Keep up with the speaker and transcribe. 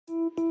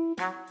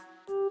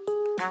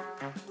Hi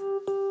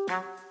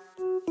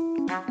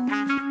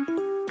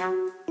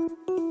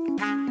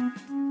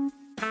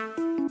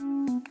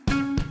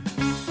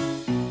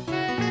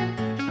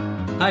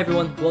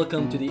everyone,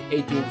 welcome to the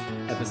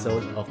 18th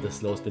episode of the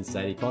Slow Spin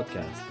Society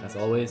podcast. As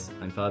always,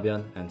 I'm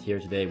Fabian and here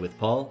today with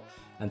Paul,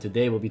 and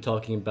today we'll be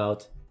talking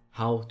about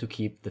how to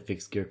keep the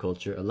fixed gear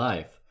culture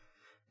alive.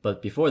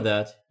 But before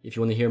that, if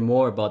you want to hear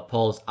more about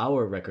Paul's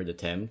hour record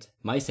attempt,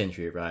 My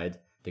Century Ride,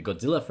 the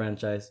Godzilla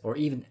franchise, or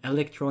even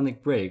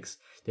electronic brakes,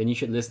 then you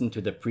should listen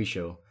to the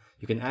pre-show.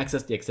 You can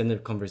access the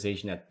extended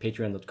conversation at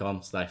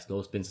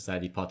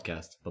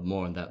patreon.com/slowspinsocietypodcast, but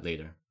more on that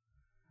later.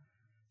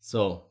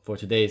 So, for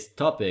today's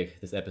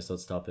topic, this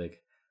episode's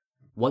topic,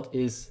 what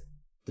is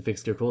the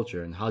fixed gear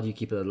culture and how do you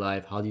keep it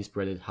alive? How do you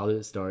spread it? How did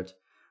it start?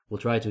 We'll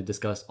try to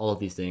discuss all of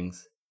these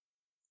things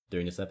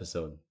during this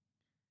episode.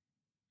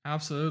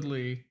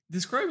 Absolutely.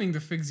 Describing the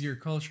fixed gear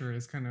culture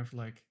is kind of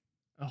like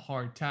a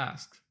hard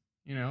task,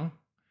 you know?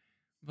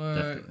 But,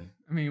 Definitely.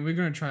 I mean, we're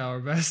going to try our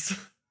best.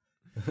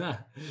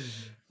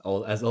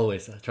 As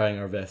always, trying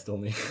our best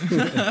only.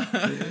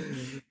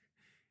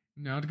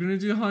 Not going to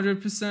do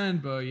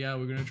 100%, but yeah,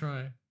 we're going to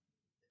try.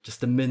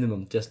 Just the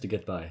minimum, just to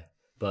get by.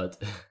 But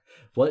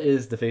what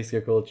is the fixed gear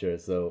culture?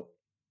 So,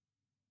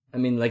 I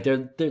mean, like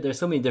there's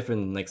so many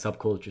different like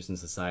subcultures in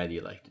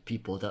society, like the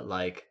people that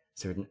like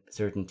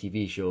certain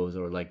TV shows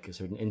or like a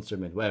certain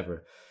instrument,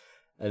 whatever.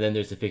 And then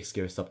there's the fixed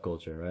gear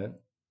subculture, right?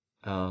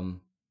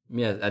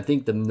 Yeah, I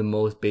think the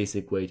most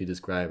basic way to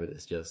describe it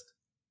is just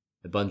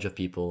a bunch of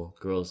people,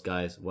 girls,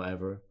 guys,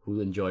 whatever, who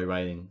enjoy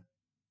riding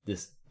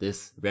this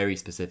very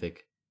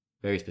specific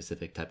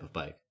type of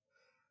bike.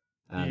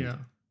 And yeah.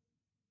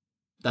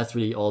 that's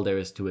really all there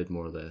is to it,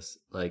 more or less.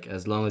 Like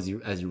as long as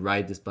you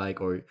ride this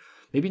bike, or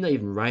maybe not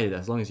even ride it,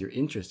 as long as you're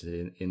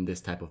interested in this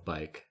type of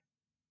bike,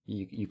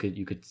 you could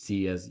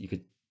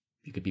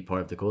be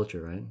part of the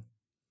culture, right?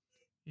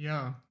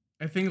 Yeah.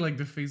 I think like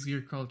the fixed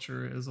gear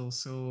culture is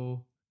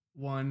also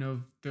one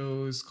of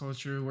those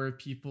culture where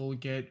people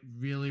get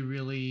really,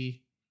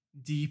 really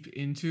deep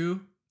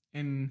into,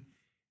 and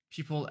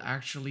people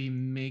actually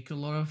make a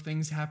lot of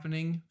things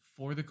happening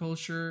for the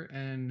culture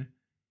and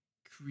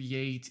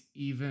create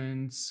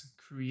events,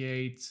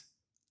 create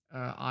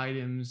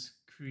items,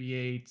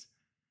 create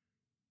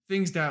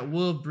things that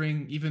will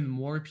bring even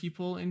more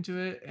people into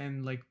it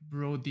and like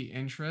broaden the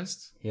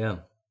interest. Yeah.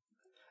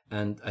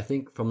 And I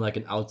think from like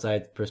an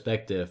outside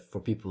perspective, for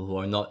people who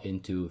are not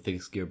into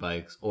fixed gear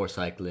bikes or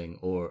cycling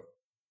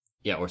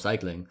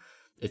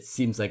it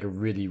seems like a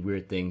really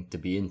weird thing to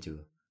be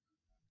into.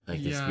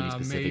 Like this really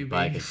specific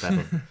bike and type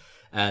of,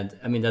 and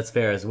I mean that's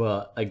fair as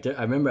well. Like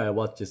I remember I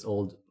watched this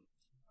old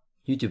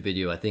YouTube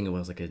video. I think it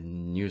was like a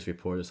news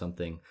report or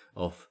something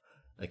of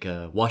like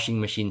a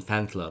washing machine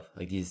fan club.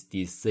 Like these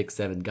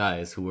 6-7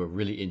 guys who were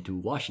really into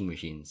washing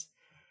machines,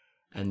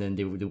 and then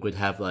they would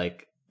have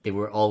like they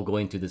were all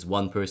going to this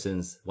one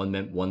person's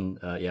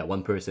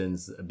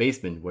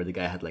basement where the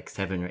guy had like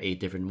 7 or 8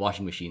 different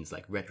washing machines,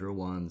 like retro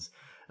ones,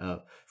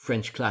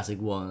 French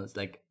classic ones,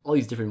 like all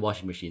these different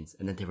washing machines,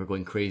 and then they were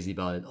going crazy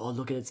about it. Oh,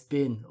 look at it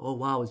spin! Oh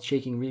wow, it's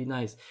shaking really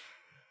nice.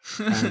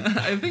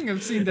 I think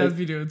I've seen that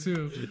video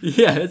too.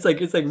 Yeah, it's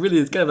kind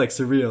of like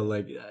surreal.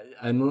 Like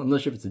I'm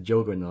not sure if it's a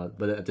joke or not,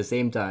 but at the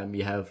same time,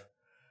 you have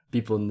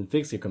people in the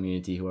fixed gear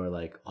community who are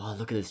like, oh,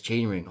 look at this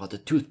chainring. Oh, the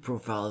tooth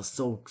profile is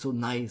so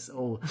nice.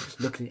 Oh,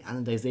 look at the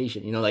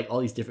anodization. You know, like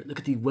all these different. Look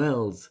at the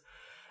welds.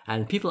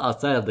 And people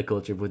outside of the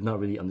culture would not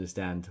really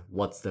understand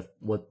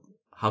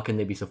how can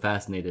they be so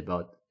fascinated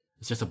about.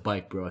 It's just a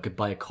bike, bro. I could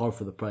buy a car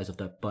for the price of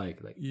that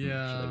bike. Like shit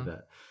like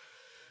that.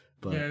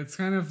 But yeah, it's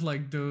kind of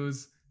like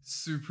those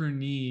super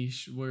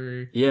niche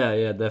where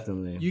yeah,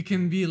 definitely. You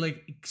can be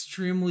like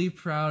extremely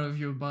proud of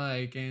your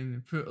bike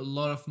and put a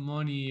lot of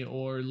money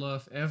or a lot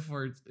of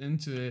effort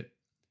into it,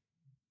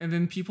 and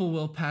then people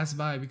will pass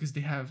by because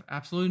they have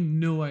absolutely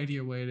no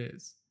idea what it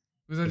is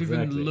without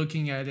even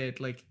looking at it.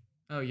 Like,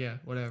 oh yeah,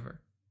 whatever.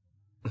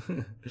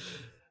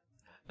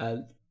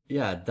 And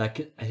yeah, I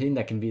think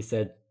that can be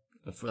said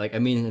for like, I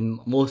mean,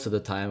 most of the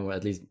time, or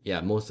at least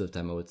most of the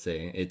time, I would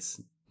say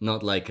it's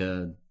not like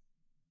a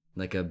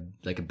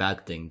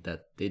bad thing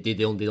that they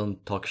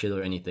don't talk shit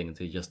or anything.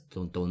 They just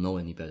don't know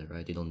any better,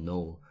 right? They don't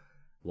know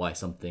why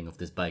something of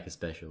this bike is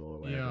special or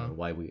whatever, or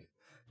why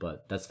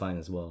but that's fine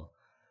as well.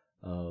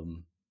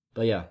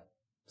 But yeah,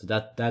 so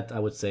that I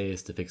would say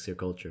is the fixed gear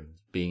culture,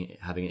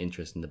 having an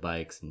interest in the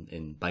bikes and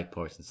in bike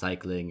parts and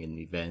cycling and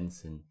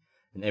events and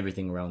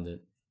everything around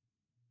it.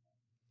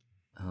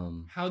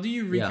 How do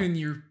you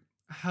reckon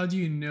how do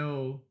you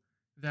know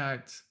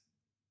that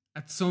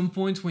at some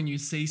point when you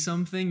say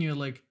something you're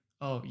like,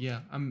 oh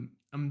yeah, I'm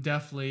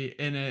definitely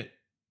in it,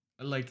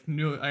 like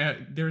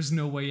there's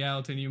no way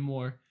out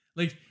anymore?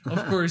 Like,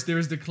 of course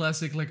there's the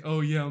classic like, oh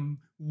yeah,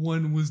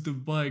 one was the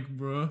bike,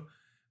 bro.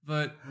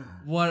 But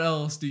what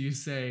else do you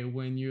say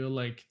when you're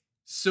like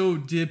so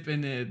deep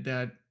in it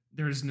that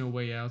there's no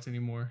way out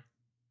anymore?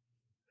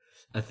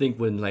 I think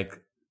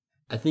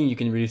you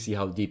can really see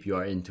how deep you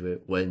are into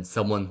it when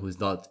someone who's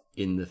not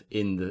in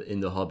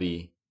the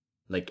hobby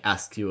like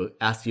ask you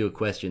a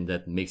question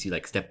that makes you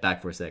like step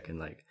back for a second,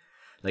 like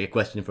a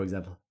question, for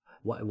example,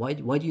 why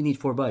do you need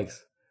 4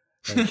 bikes?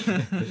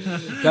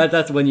 Like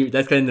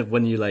that's kind of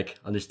when you like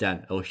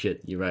understand. Oh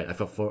shit, you're right. I've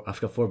got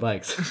 4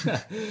 bikes.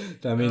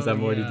 That means Oh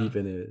I'm already yeah. deep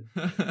in it.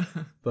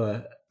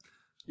 But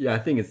yeah, I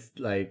think it's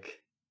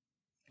like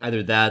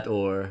either that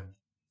or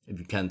if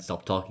you can't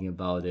stop talking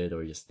about it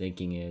or just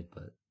thinking it.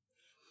 But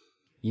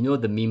you know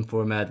the meme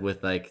format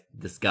with like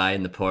this guy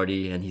in the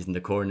party and he's in the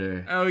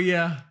corner. Oh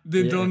yeah.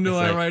 They Yeah, don't know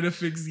it's I like ride a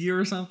fixed gear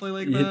or something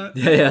like yeah,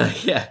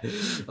 that. yeah.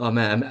 Oh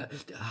man,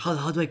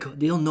 how do I?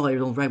 They don't know I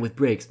don't ride with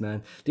brakes,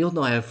 man. They don't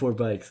know I have 4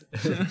 bikes.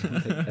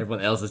 Like,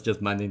 everyone else is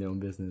just minding their own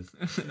business.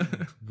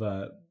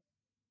 But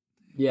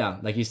yeah,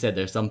 like you said,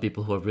 there's some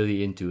people who are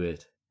really into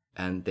it,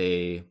 and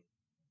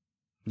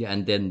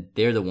and then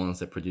they're the ones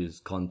that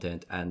produce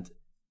content and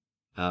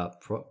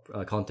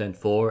content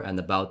for and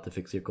about the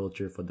fixed gear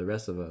culture for the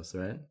rest of us,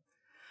 right?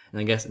 And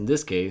I guess in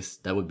this case,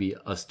 that would be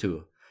us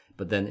too.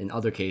 But then in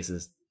other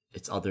cases,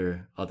 it's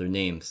other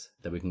names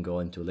that we can go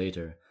into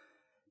later.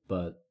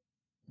 But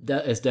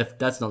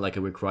that's not like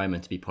a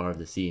requirement to be part of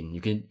the scene.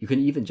 You can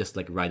even just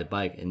like ride a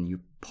bike and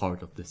you're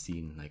part of the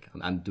scene. Like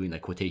I'm doing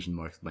like quotation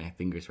marks with my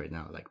fingers right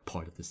now, like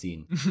part of the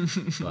scene.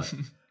 But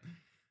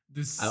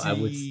The I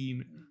would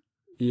scene.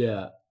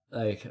 yeah,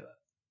 like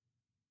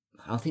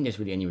I don't think there's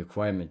really any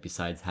requirement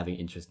besides having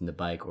interest in the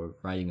bike or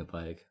riding a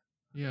bike.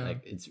 Yeah.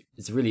 Like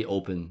it's really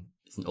open.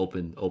 It's an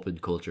open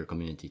culture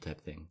community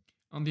type thing.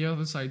 On the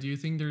other side, do you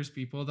think there's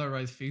people that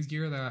ride fixed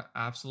gear that are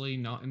absolutely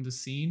not in the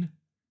scene?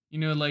 You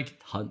know, like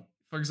Hun-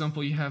 for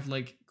example, you have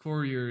like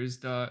couriers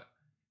that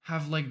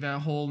have like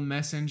that whole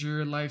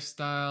messenger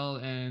lifestyle,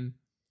 and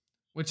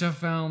which I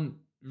found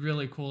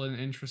really cool and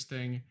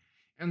interesting.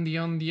 And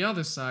on the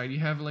other side, you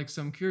have like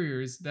some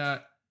couriers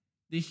that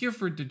they here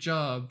for the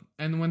job,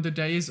 and when the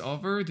day is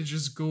over, they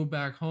just go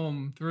back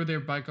home, throw their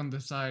bike on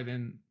the side,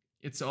 and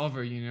it's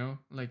over. You know,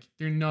 like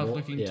they're not well,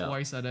 looking yeah,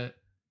 twice at it.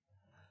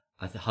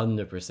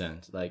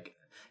 100%. Like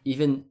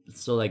even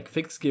so, like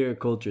fixed gear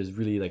culture is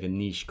really like a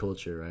niche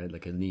culture, right?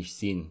 Like a niche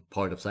scene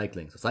part of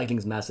cycling. So cycling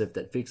is massive.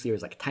 That fixed gear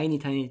is like a tiny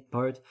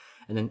part,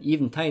 and then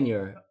even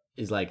tinier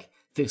is like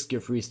fixed gear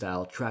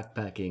freestyle, track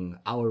packing,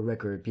 hour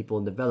record, people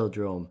in the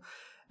velodrome,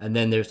 and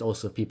then there's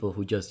also people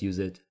who just use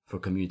it for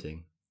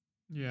commuting.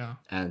 Yeah.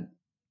 And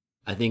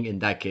I think in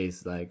that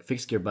case, like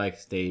fixed gear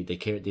bikes, they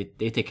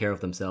take care of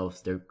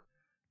themselves. They're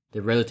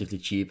relatively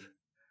cheap,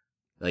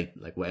 like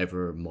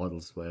whatever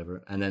models,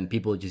 whatever, and then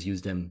people just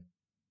use them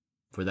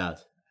for that,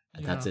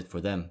 and that's Yeah. it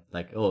for them.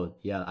 Like, oh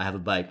yeah, I have a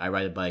bike, I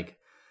ride a bike,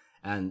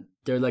 and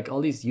there are like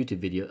all these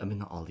YouTube videos. I mean,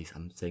 not all these.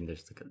 I'm saying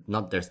there's like,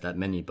 not there's that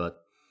many,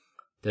 but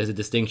there's a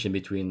distinction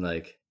between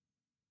like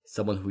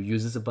someone who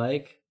uses a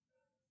bike,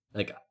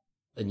 like,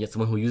 and yet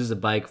someone who uses a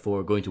bike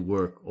for going to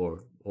work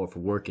or for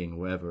working or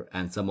wherever,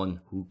 and someone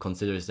who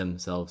considers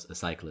themselves a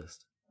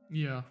cyclist.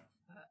 Yeah.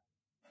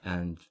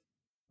 And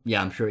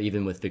yeah, I'm sure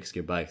even with fixed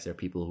gear bikes, there are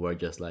people who are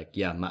just like,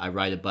 yeah, I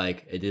ride a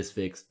bike, it is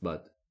fixed,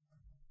 but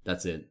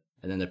that's it.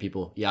 And then there are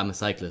people, yeah, I'm a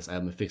cyclist,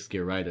 I'm a fixed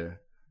gear rider.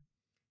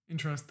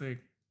 Interesting.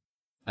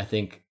 I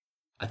think,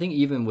 I think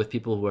even with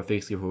people who are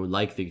fixed gear who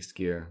like fixed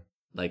gear,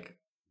 like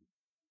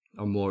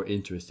are more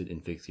interested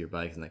in fixed gear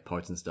bikes and like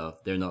parts and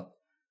stuff. They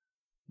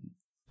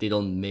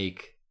don't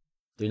make,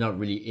 they're not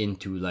really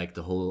into like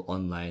the whole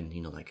online,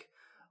 like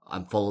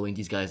I'm following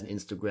these guys on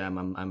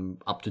Instagram. I'm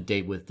up to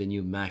date with the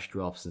new mash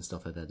drops and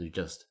stuff like that.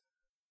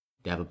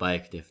 They have a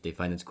bike. They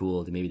find it's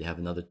cool. Maybe they have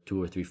another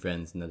 2 or 3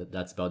 friends, and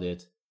that's about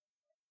it.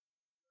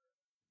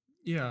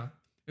 Yeah.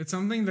 It's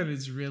something that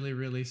is really,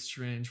 really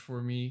strange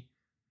for me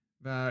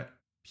that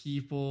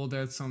people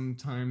that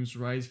sometimes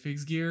ride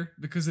fixed gear,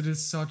 because it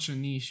is such a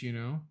niche, you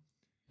know?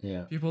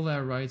 Yeah. People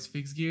that ride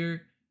fixed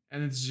gear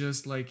and it's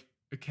just like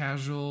a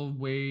casual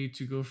way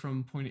to go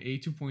from point A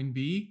to point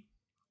B,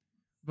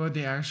 but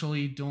they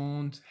actually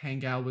don't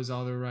hang out with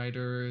other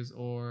riders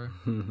or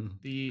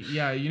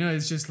yeah,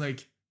 it's just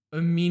like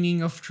a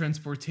meaning of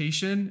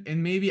transportation.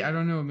 And maybe, I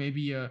don't know,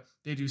 maybe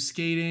they do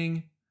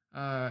skating,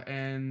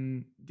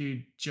 and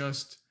they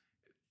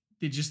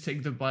just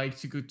take the bike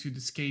to go to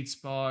the skate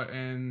spot,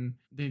 and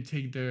they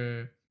take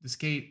the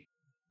skate.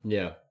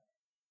 Yeah.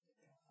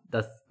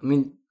 That's, I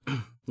mean,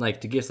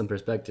 like to give some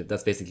perspective,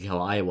 that's basically how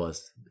I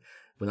was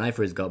when I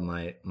first got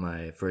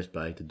my first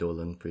bike, the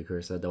Dolan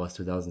precursor. That was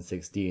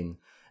 2016,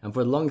 and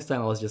for the longest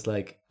time I was just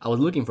like, I was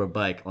looking for a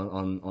bike on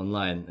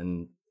online,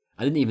 and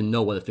I didn't even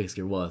know what a fixed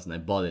gear was, and I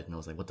bought it, and I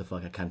was like, what the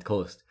fuck, I can't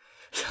coast.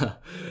 So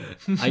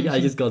I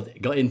just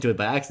got into it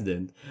by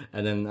accident,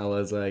 and then I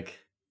was like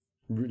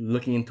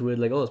looking into it,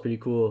 like, oh, it's pretty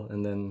cool,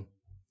 and then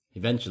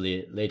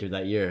eventually later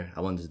that year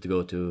I wanted to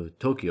go to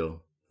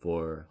Tokyo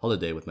for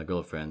holiday with my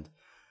girlfriend,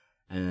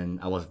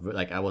 and I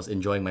was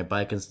enjoying my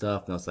bike and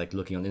stuff, and I was like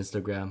looking on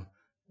Instagram.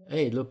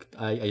 Hey, look!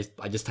 I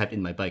just typed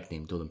in my bike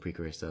name, Dolan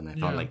Precursor, and I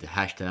found Yeah. like the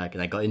hashtag,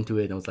 and I got into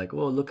it, and I was like,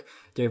 oh, look!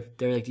 They're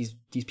like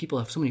these people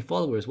have so many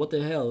followers. What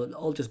the hell?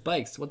 All just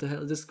bikes. What the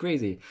hell? This is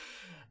crazy.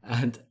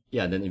 And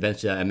yeah, then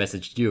eventually I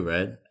messaged you,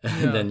 right?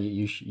 And Yeah.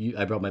 then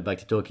I brought my bike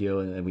to Tokyo,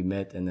 and we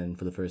met, and then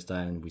for the first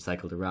time we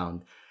cycled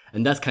around.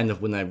 And that's kind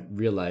of when I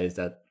realized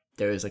that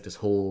there is like this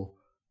whole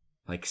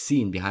like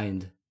scene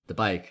behind the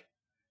bike.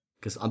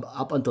 Because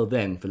up until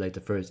then, for like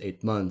the first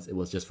 8 months, it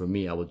was just for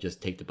me. I would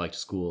just take the bike to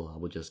school. I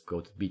would just go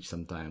to the beach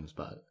sometimes,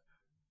 but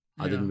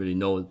I Yeah. didn't really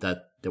know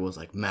that there was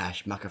like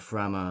Mash,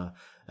 Macaframa,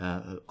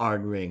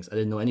 Arn rings. I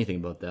didn't know anything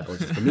about that. It was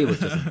just, for me,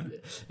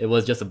 it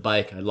was just a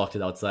bike. I locked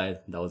it outside.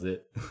 That was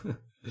it.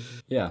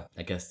 Yeah,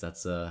 I guess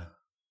that's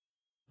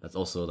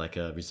also like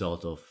a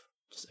result of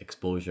just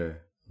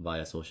exposure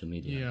via social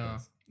media, I Yeah.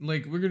 guess.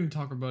 Like we're going to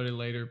talk about it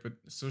later, but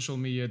social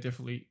media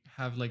definitely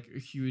have like a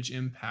huge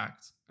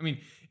impact. I mean,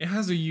 it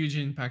has a huge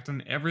impact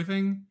on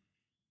everything,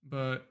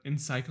 but in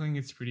cycling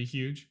it's pretty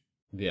huge.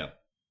 Yeah.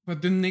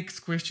 But the next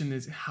question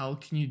is how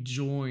can you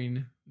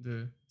join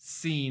the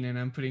scene? And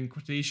I'm putting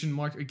quotation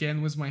mark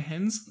again with my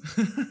hands.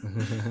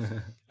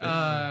 uh,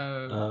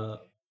 uh,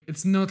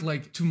 it's not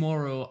like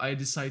tomorrow I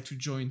decide to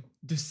join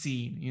the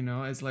scene, you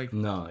know? It's like,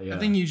 no, I yeah.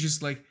 think you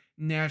just like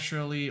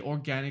naturally,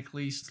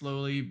 organically,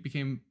 slowly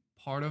became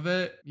part of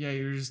it. Yeah,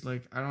 you're just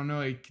like, I don't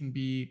know, it can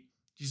be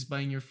just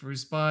buying your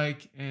first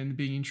bike and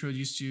being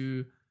introduced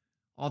to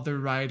other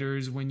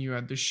riders when you're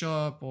at the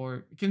shop,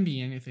 or it can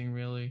be anything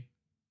really.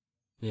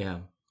 Yeah.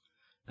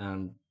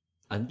 Um,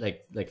 and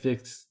like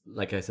fix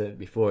like I said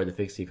before, the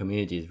fixie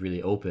community is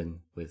really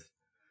open with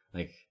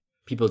like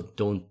people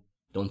don't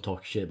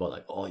talk shit about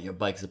like, oh, your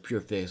bike's a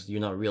pure fix, you're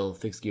not a real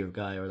fixed gear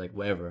guy or like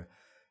whatever.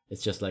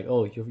 It's just like,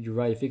 oh, you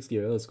ride fixed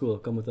gear, oh, it's cool,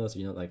 come with us,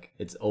 like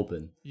it's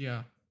open.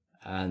 Yeah.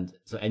 And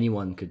so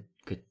anyone could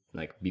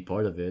like be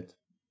part of it,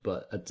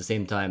 but at the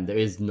same time there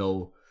is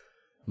no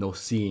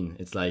scene.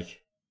 It's like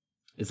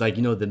I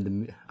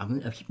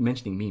keep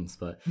mentioning memes,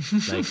 but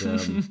like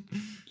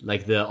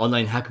like the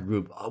online hacker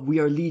group. Oh, we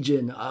are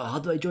Legion. How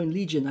do I join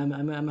Legion?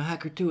 I'm a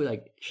hacker too.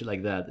 Like shit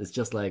like that. It's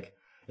just like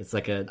it's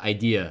like an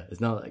idea.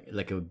 It's not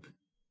like a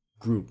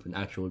group, an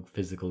actual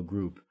physical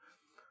group.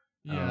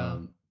 Yeah.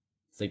 Um,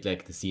 it's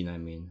like the scene. I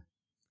mean,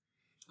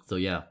 so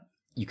yeah,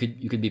 you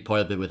could be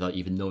part of it without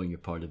even knowing you're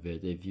part of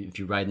it. If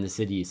you ride in the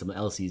city, someone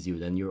else sees you,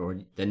 then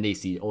then they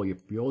see, oh, you're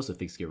also a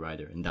fixed gear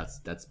rider, and that's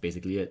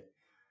basically it.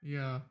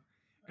 Yeah.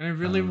 And I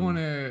really want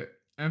Um, to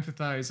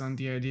empathize on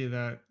the idea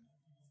that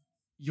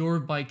your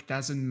bike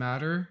doesn't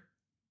matter.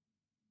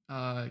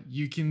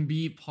 You can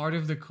be part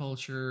of the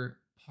culture,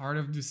 part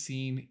of the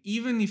scene,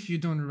 even if you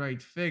don't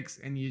ride fix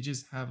and you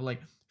just have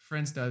like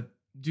friends that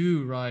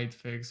do ride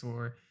fix,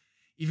 or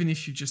even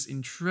if you're just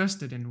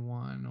interested in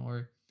one,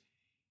 or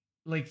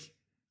like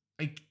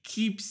I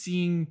keep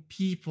seeing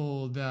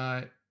people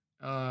that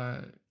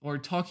or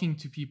talking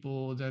to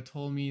people that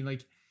told me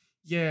like,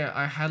 yeah,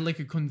 I had like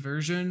a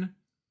conversion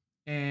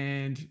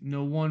and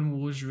no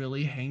one was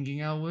really hanging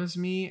out with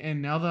me.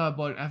 And now that I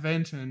bought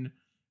Aventon,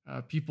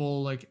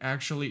 people like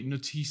actually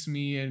notice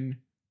me and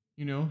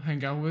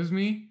hang out with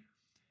me.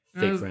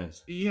 And fake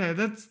friends. yeah,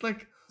 that's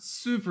like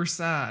super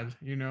sad,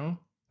 you know,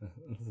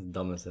 This is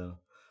dumb as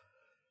hell.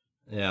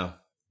 Yeah,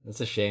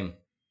 that's a shame.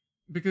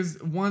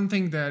 because one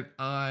thing that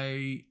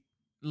I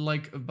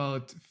like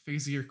about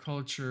phasier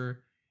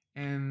culture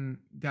and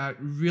that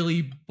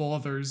really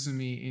bothers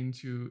me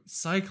into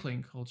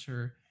cycling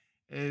culture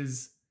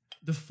is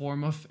the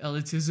form of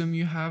elitism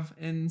you have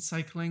in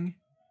cycling,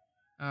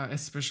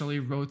 especially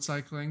road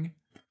cycling.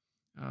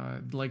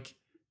 Like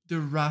the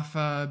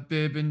Rafa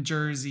bib and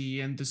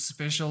jersey and the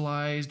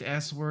specialized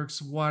S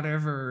Works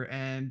whatever.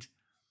 And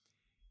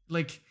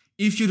like,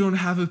 if you don't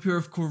have a pair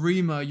of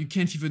Korima, you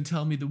can't even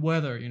tell me the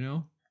weather, you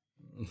know?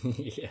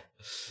 Yeah,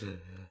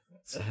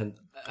 and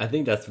I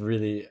think that's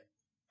really,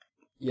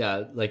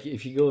 yeah. Like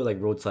if you go like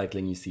road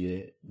cycling, you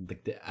see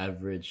like the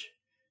average,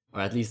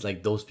 or at least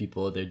like those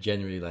people. They're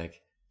generally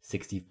like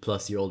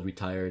 60-plus-year-old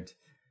retired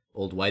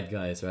old white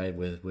guys, right?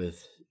 With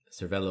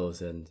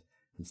Cervelos and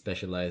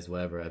specialized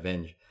whatever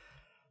Avenge,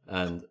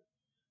 and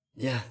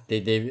yeah,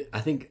 they I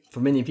think for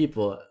many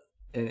people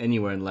in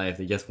anywhere in life,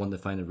 they just want to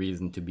find a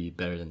reason to be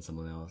better than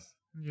someone else.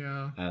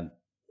 Yeah. And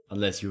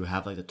unless you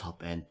have like the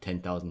top end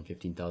 10,000,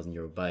 15,000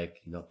 euro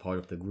bike, you're not part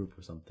of the group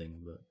or something.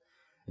 But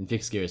in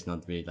fixed gear, it's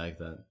not really like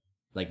that.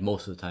 Like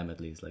most of the time, at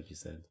least, like you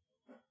said.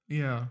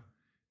 Yeah.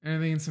 And I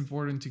think it's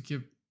important to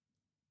keep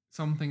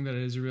something that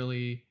is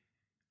really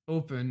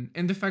open.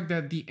 And the fact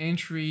that the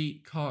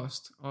entry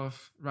cost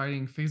of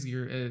riding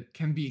Phasgear it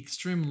can be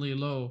extremely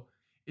low.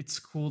 It's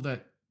cool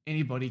that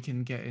anybody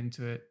can get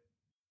into it.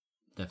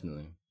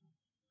 Definitely.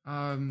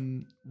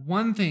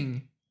 One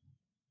thing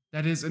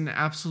that is an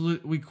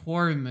absolute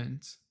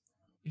requirement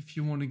if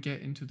you want to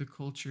get into the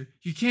culture.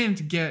 You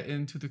can't get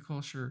into the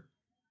culture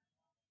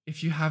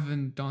if you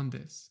haven't done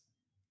this.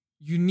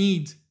 You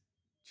need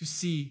to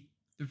see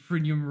the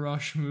Premium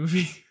Rush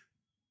movie.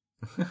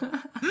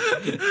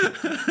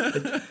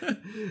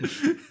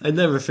 I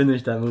never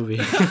finished that movie.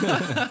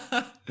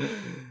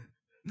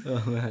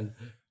 Oh man.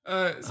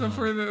 So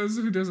for those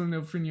who doesn't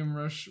know, Premium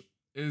Rush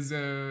is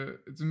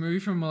it's a movie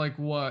from like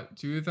what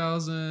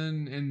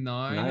 2009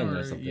 Nine or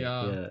or something.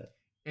 yeah, Yeah.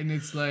 and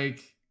it's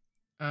like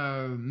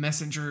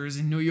messengers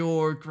in New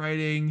York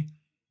writing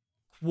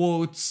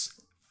quotes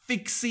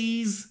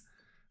fixies,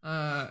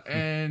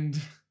 and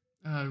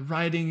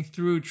riding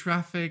through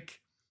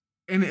traffic,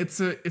 and it's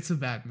a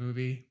bad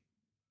movie.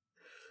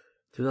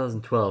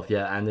 2012,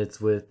 yeah, and it's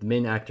with the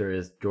main actor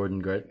is Jordan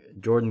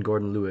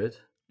Gordon Lewitt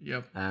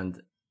Yep.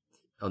 and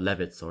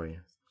Levitt, sorry.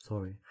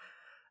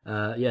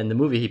 Yeah, in the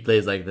movie he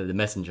plays like the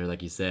messenger,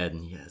 like you said,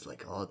 and he has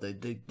like, oh,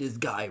 this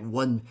guy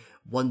one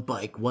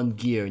bike, one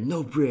gear,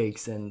 no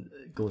brakes, and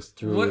goes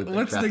through the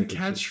What's the traffic.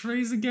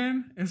 catchphrase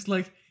again? It's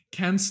like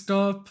can't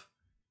stop,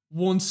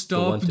 won't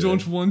stop, want to,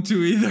 don't right? want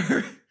to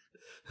either.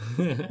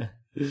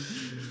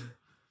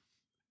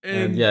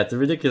 And And yeah, it's a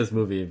ridiculous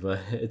movie, but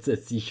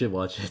it's you should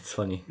watch it. It's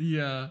funny.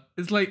 yeah,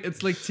 it's like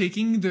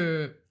taking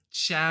the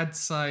Chad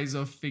size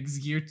of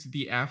fixed gear to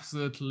the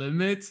absolute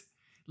limit.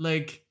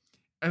 Like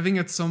I think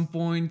at some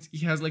point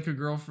he has like a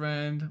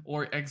girlfriend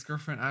or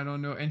ex-girlfriend, I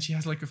don't know, and she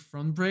has like a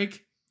front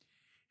brake.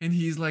 And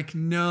he's like,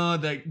 no,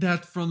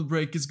 that front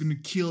brake is gonna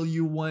kill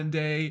you one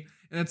day.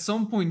 And at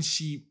some point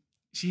she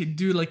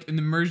do like an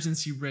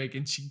emergency brake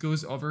and she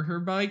goes over her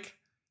bike.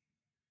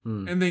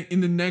 And then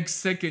in the next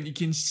second you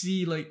can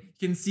see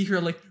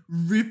her like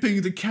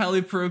ripping the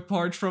caliper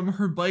apart from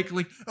her bike,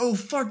 like, oh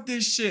fuck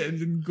this shit, and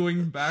then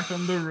going back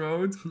on the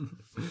road.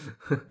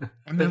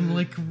 And I'm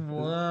like,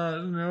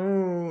 what?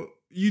 No.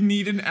 You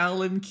need an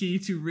Allen key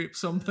to rip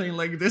something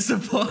like this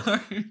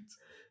apart.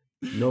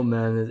 No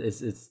man,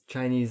 it's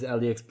Chinese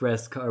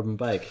AliExpress carbon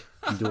bike.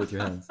 You can do it with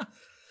your hands.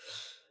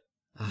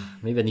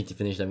 Maybe I need to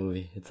finish that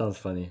movie. It sounds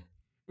funny.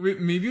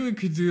 Maybe we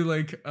could do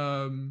like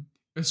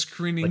a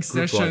screening Like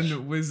group session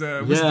watch. with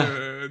Yeah.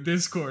 the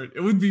Discord.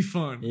 It would be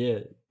fun. Yeah,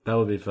 that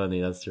would be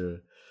funny. That's true.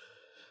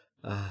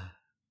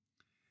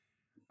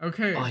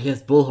 Okay. Oh, he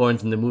has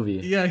bullhorns in the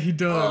movie. Yeah, he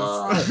does.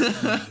 Oh.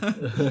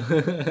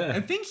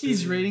 I think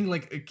he's rating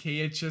like a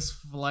KHS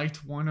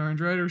Flight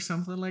 100 or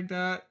something like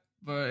that,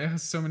 but it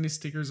has so many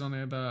stickers on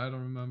it that I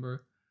don't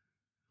remember.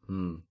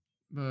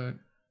 But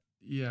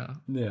yeah.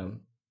 Yeah.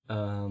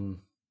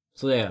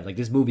 So yeah, like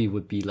this movie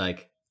would be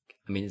like,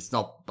 I mean, it's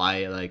not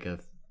by like a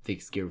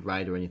fixed gear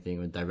writer or anything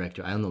or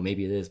director. I don't know,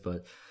 maybe it is,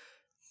 but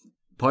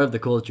part of the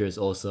culture is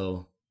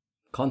also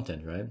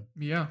content, right?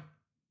 Yeah,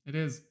 it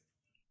is.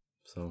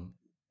 So,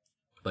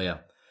 but yeah.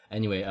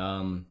 Anyway,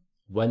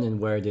 when and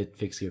where did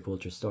fixed gear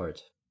culture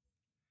start?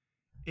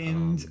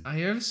 And I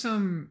have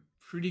some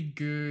pretty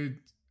good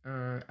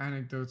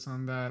anecdotes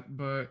on that,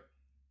 but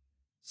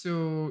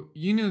so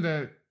you know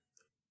that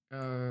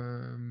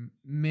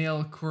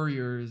mail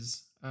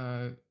couriers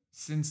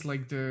since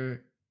like the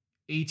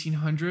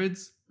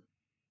 1800s,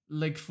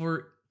 like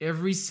for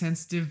every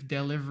sensitive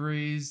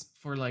deliveries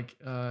for like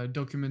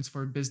documents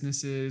for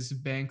businesses,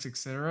 banks,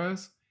 etc.,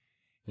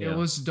 Yeah. it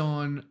was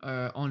done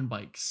on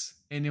bikes,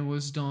 and it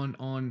was done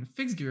on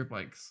fixed gear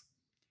bikes.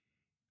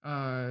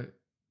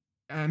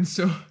 And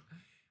so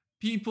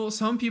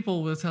some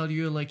people will tell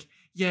you like,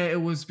 yeah,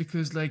 it was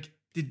because like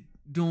they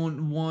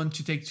don't want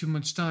to take too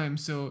much time,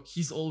 so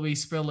he's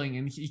always spelling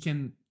and he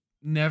can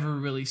never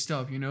really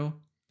stop, you know.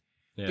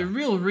 Yeah. The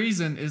real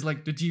reason is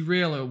like the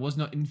derailleur was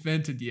not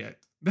invented yet.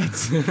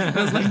 That's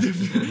like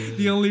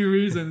the only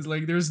reason. Is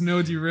like there's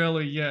no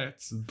derailleur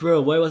yet.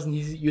 Bro, why wasn't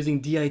he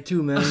using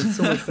DI2, man? It's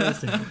so much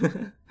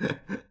faster.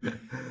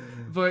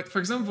 But for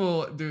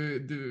example,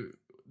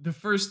 the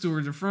first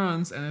Tour de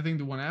France, and I think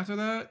the one after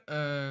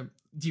that,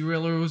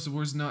 derailleurs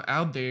was not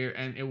out there,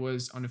 and it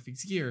was on a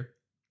fixed gear.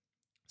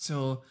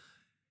 So,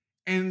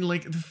 and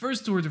like the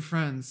first Tour de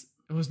France,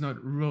 it was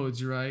not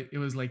roads, right? It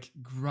was like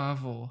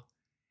gravel.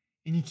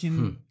 And you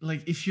can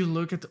like, if you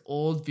look at the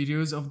old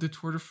videos of the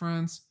Tour de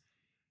France,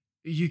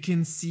 you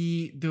can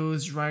see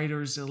those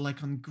riders are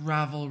like on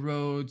gravel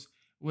roads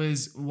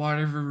with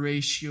whatever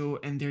ratio,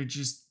 and they're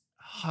just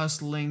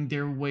hustling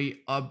their way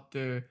up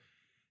the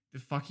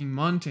fucking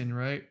mountain,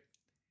 right?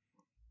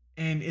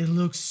 And it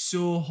looks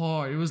so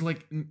hard. It was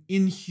like an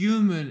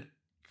inhuman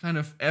kind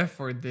of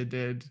effort they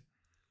did.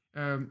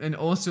 And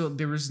also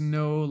there was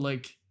no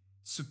like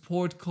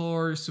support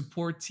car,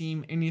 support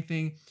team,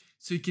 anything.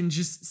 So you can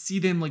just see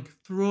them like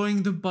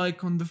throwing the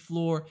bike on the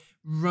floor,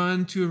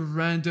 run to a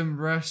random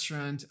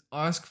restaurant,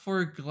 ask for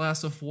a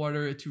glass of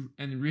water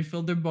and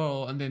refill their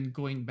bottle, and then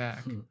going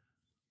back.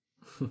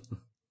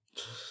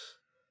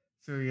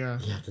 So yeah.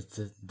 Yeah, that's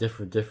a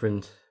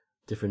different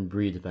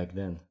breed back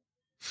then.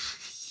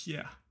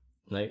 Yeah.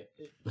 Like,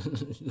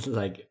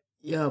 like,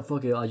 yeah,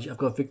 fuck it. I've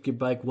got a 50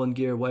 bike, one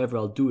gear, whatever.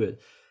 I'll do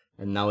it.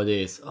 And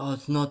nowadays, oh,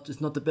 it's not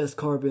the best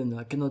carbon.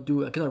 I cannot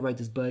do it. I cannot ride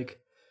this bike.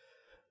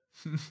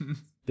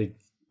 Big,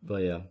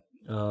 but yeah.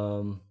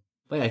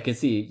 But yeah, I can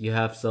see you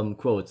have some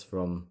quotes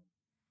from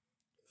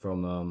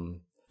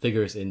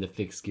figures in the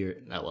fixed gear.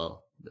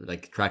 Well,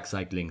 like track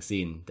cycling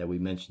scene that we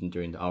mentioned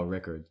during our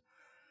record.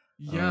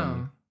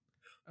 Yeah.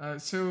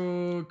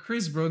 So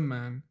Chris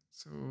Broadman,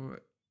 so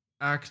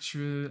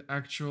actual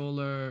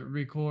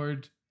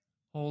record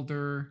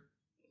holder,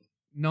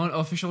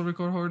 non-official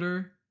record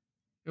holder.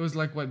 It was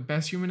like what,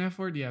 best human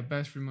effort? Yeah,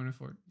 best human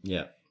effort.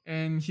 Yeah.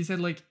 And he said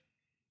like,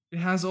 it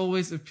has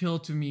always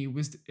appealed to me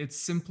with its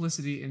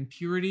simplicity and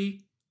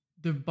purity.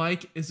 The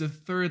bike is a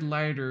third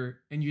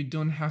lighter, and you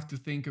don't have to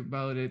think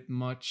about it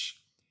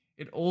much.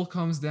 It all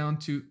comes down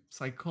to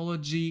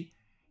psychology.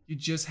 You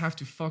just have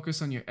to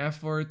focus on your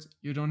effort.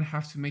 You don't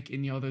have to make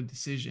any other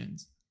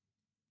decisions.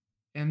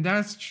 And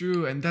that's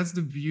true, and that's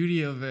the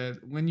beauty of it.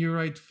 When you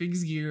ride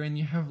fixed gear and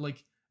you have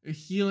like a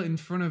hill in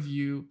front of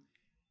you,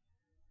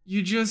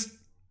 you just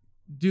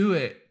do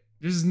it.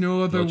 There's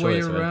no other No way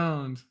choice, right?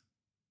 around.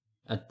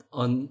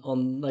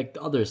 On like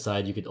the other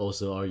side, you could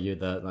also argue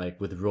that like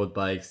with road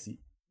bikes,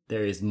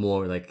 there is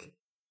more like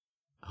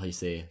how you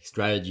say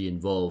strategy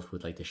involved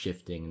with like the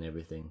shifting and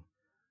everything.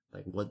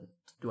 Like, what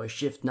do I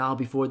shift now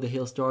before the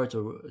hill starts,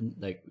 or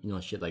like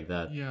shit like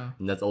that. Yeah,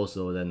 And that's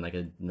also then like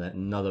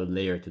another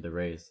layer to the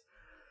race.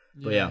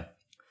 But yeah, yeah,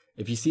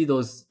 if you see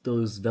those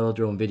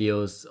velodrome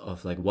videos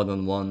of like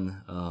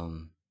one-on-one,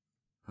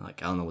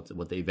 like I don't know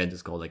what the event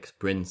is called, like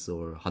sprints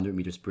or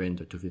 100-meter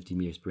sprint or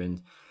 250-meter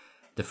sprint.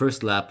 The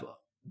first lap,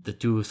 the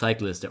two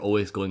cyclists, they're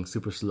always going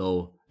super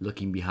slow,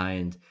 looking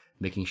behind,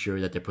 making sure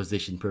that they're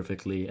positioned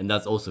perfectly, and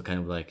that's also kind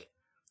of like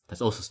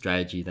that's also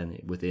strategy then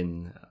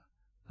within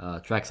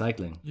track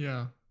cycling.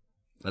 yeah.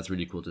 That's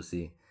really cool to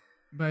see.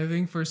 But I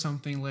think for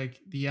something like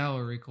the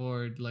hour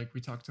record, like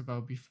we talked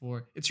about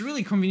before, it's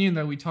really convenient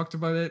that we talked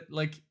about it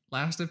like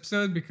last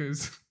episode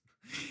because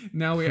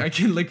now I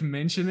can like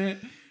mention it.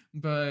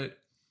 But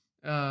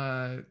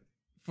uh,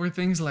 for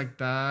things like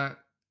that,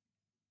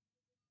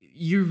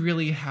 you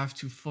really have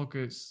to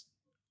focus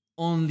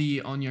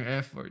only on your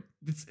effort.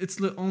 It's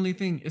the only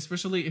thing,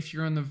 especially if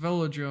you're on the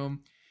velodrome.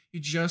 You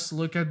just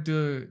look at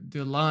the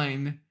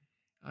line.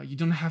 You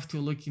don't have to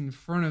look in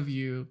front of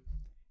you,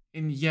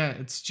 and yeah,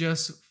 it's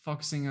just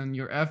focusing on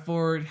your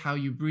effort, how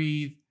you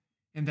breathe,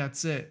 and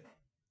that's it.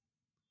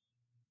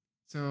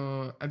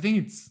 So I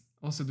think it's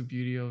also the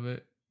beauty of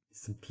it.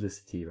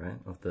 Simplicity, right,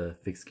 of the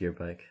fixed gear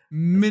bike, as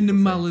people say.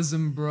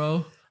 Minimalism,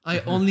 bro. I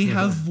only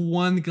have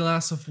one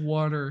glass of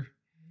water.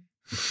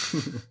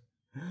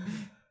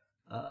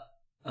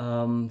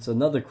 So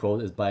another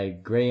quote is by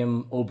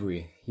Graham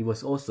Aubrey. He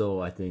was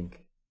also, I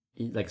think,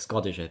 like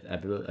Scottish. I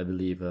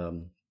believe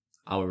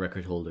our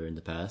record holder in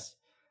the past.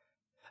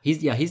 He's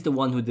the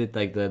one who did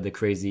like the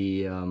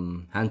crazy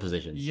hand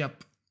positions.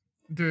 Yep.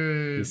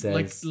 The He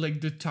says,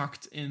 like the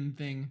tucked in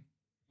thing.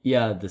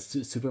 yeah, the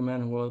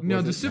Superman world. No,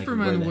 Was the it?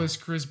 Superman Like, was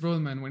Chris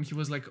Broadman when he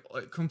was like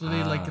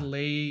completely like Ah,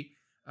 lay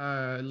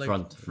like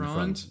front, in front,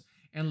 front.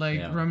 and like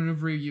Yeah.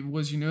 Ramanubri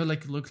was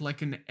like looked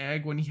like an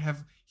egg when he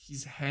have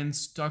his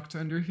hands tucked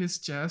under his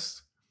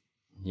chest.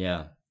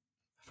 Yeah,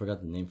 I forgot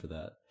the name for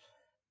that.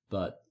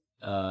 But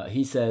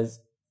he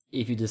says,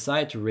 if you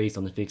decide to race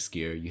on the fixed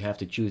gear, you have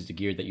to choose the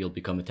gear that you'll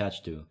become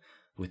attached to.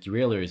 With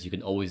derailleurs, you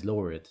can always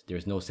lower it.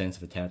 There's no sense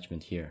of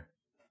attachment here.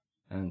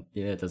 And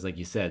yeah, that's like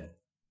you said.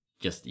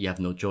 Just you have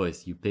no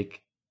choice. You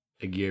pick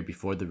a gear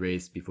before the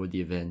race, before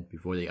the event,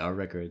 before the hour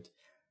record,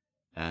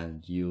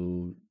 and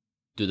you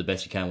do the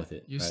best you can with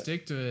it. You right?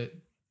 stick to it.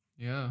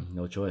 Yeah.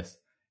 No choice.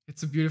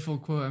 It's a beautiful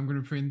quote. I'm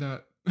gonna print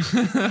that.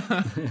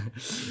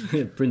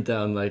 Print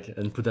down like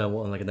and put down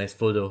like a nice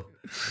photo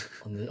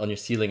on your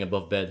ceiling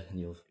above bed, and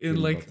you'll In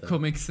really like love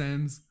Comic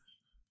Sans.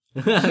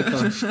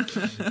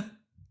 that.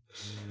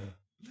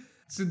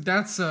 So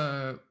that's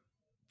a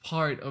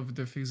part of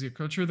the physical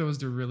culture. That was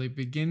the really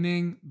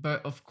beginning.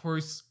 But of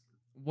course,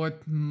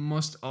 what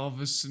most of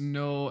us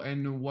know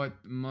and what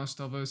most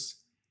of us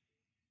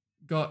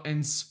got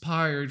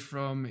inspired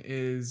from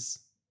is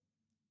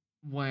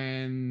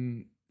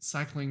when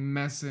cycling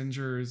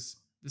messengers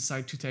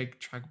decide to take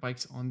track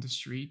bikes on the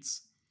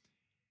streets.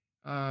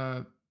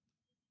 Uh,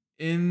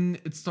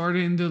 it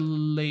started in the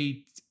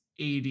late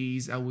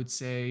 80s, I would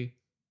say,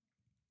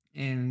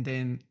 and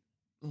then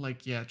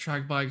like yeah,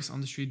 track bikes on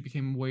the street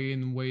became way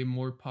and way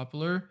more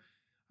popular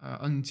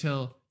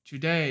until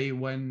today,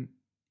 when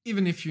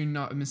even if you're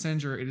not a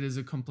messenger, it is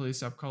a complete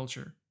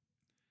subculture.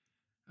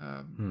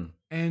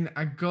 And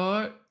I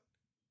got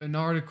an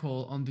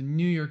article on the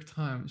New York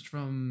Times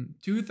from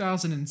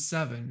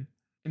 2007,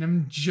 and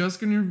I'm just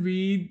gonna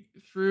read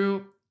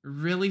through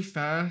really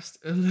fast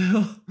a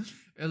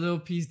little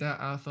piece that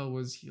I thought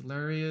was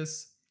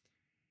hilarious.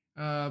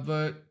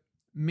 But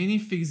many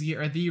fixed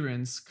gear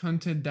adherents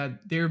contend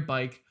that their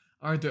bike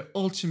are the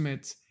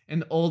ultimate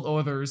and all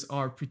others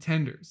are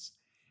pretenders.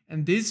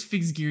 And these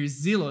fixed gear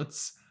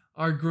zealots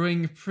are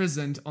growing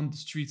present on the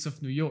streets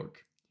of New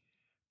York.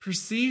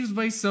 Perceived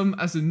by some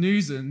as a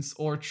nuisance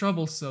or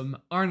troublesome,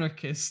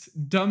 anarchist,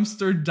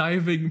 dumpster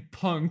diving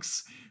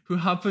punks who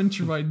happen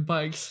to ride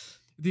bikes,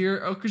 they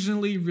are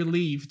occasionally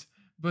relieved,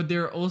 but they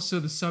are also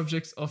the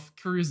subjects of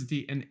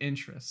curiosity and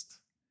interest.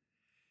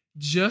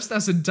 Just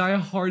as a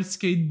die-hard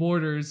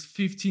skateboarder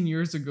 15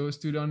 years ago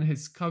stood on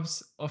his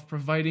cups of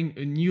providing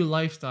a new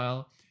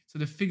lifestyle, so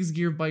the fixed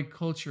gear bike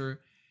culture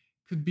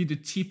could be the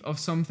tip of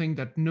something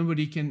that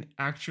nobody can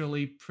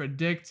actually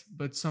predict,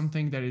 but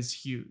something that is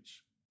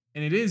huge.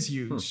 And it is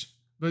huge.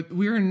 But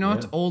we are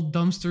not all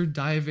dumpster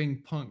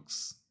diving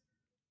punks.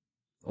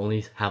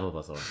 Only half of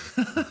us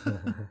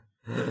are.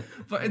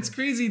 But it's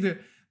crazy the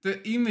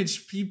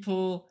image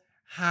people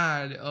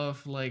had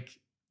of like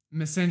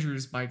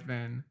messengers back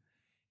then.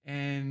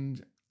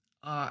 And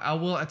I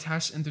will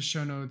attach in the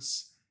show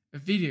notes a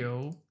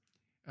video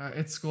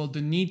It's called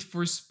the Need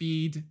for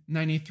Speed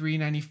 93,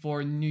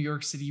 94 New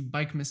York City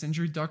Bike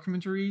Messenger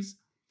documentaries.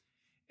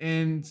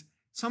 And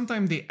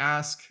sometimes they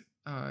ask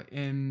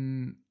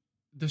in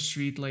the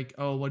street, like,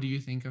 oh, what do you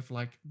think of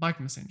like bike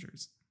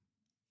messengers?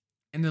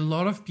 And a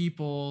lot of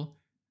people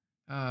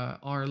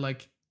are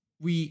like,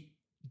 we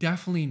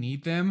definitely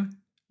need them.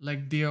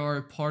 Like they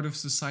are part of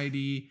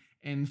society,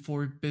 and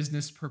for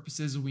business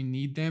purposes, we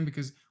need them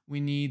because we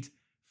need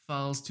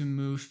files to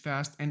move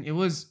fast. And it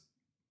was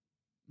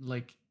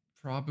like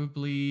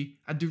probably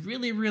at the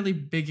really, really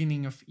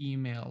beginning of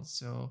email.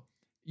 So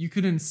you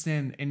couldn't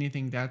send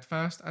anything that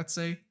fast, I'd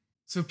say.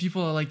 So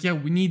people are like, yeah,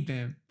 we need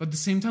them. But at the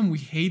same time, we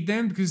hate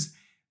them because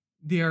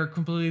they are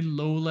completely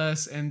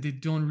lawless and they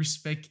don't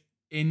respect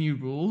any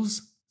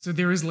rules. So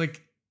there is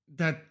like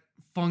that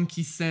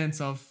funky sense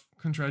of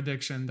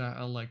contradiction that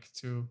I like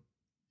to.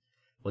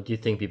 What do you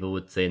think people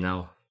would say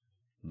now?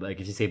 Like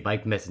if you say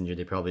bike messenger,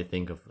 they probably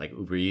think of like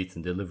Uber Eats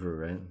and Deliveroo,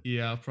 right?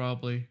 Yeah,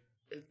 probably.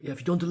 Yeah, if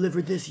you don't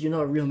deliver this, you're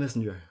not a real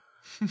messenger.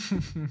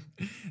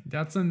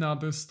 That's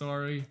another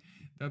story.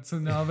 That's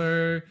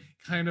another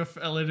kind of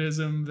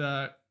elitism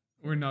that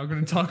we're not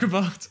going to talk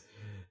about.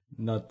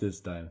 Not this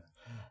time.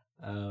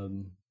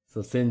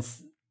 So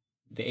since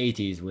the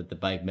 80s with the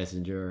bike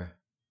messenger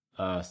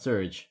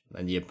surge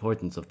and the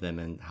importance of them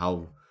and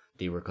how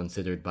they were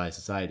considered by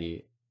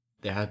society,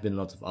 there have been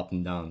lots of up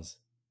and downs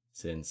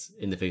since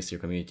in the fixed gear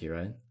community,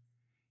 right?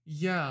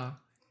 Yeah.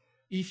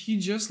 If you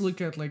just look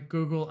at like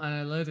Google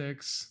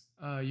Analytics,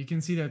 you can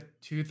see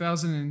that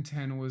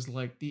 2010 was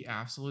like the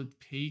absolute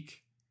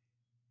peak.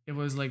 It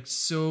was like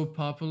so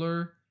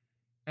popular,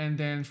 and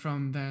then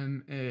from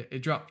then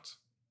it dropped,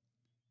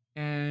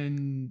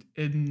 and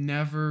it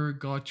never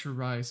got to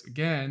rise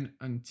again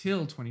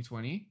until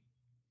 2020.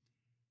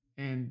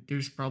 And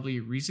there's probably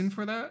a reason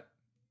for that.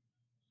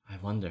 I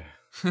wonder.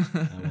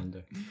 I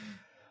wonder.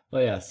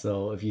 Well, yeah,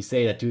 so if you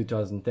say that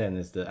 2010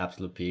 is the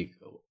absolute peak,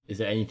 is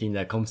there anything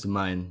that comes to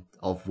mind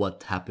of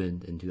what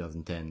happened in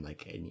 2010?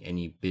 Like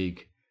any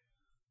big,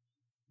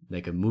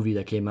 like a movie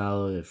that came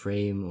out, a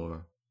frame,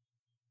 or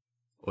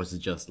is it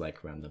just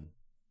like random?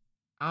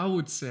 I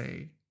would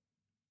say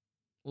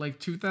like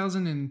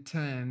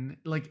 2010,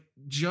 like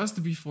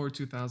just before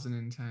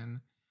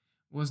 2010,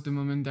 was the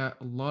moment that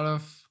a lot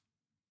of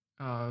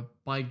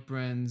bike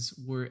brands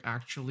were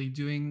actually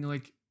doing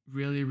like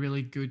really,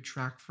 really good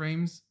track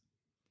frames.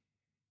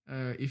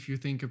 If you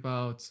think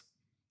about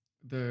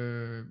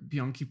the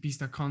Bianchi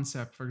Pista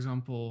concept, for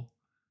example,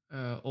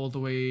 all the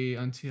way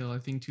until I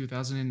think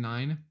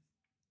 2009,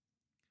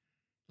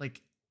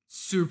 like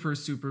super,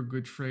 super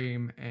good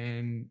frame.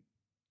 And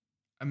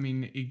I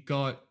mean, it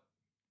got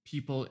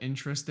people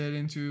interested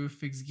into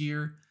fixed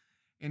gear.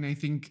 And I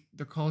think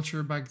the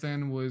culture back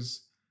then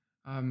was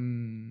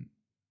um,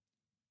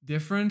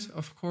 different,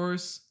 of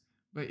course,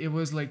 but it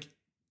was like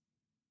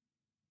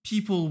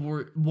people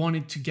were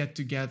wanted to get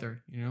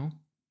together, you know?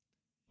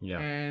 Yeah.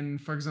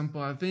 And for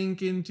example, I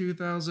think in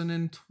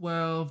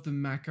 2012, the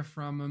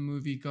Macaframa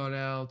movie got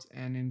out,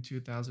 and in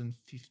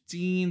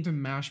 2015, the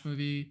MASH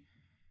movie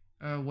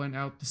went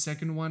out, the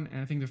second one,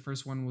 and I think the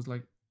first one was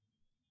like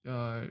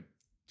uh,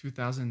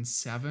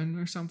 2007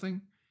 or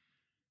something.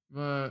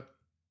 But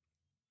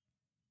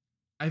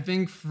I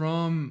think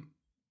from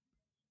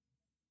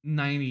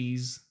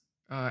 90s,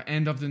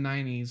 end of the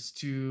 90s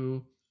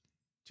to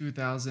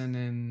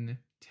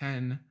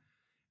 2010,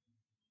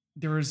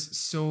 there was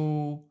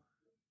so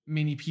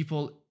many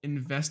people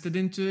invested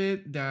into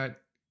it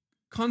that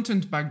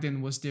content back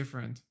then was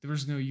different. There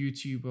was no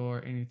YouTube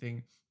or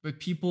anything, but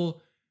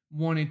people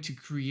wanted to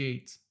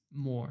create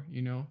more,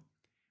 you know.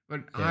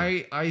 But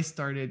Yeah. I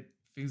started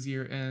Fixed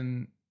Gear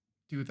in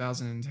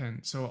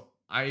 2010, so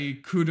I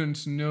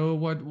couldn't know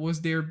what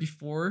was there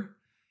before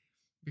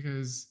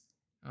because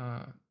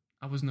uh,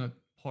 I was not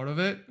part of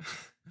it.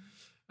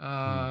 Hmm.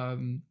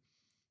 um,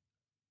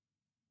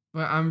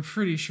 but I'm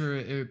pretty sure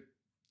it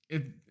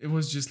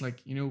was just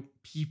like, you know,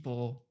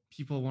 people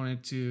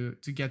wanted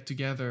to get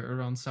together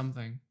around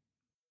something.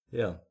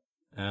 Yeah.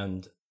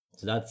 And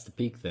so that's the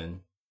peak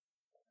then.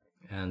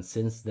 And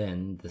since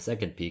then, the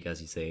second peak,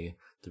 as you say,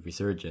 the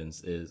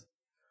resurgence is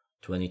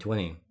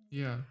 2020.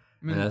 Yeah, I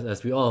And mean,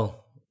 as we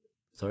all,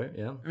 sorry,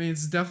 yeah.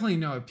 it's definitely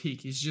not a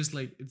peak. It's just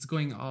like it's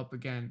going up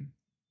again.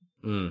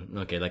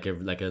 Okay,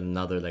 like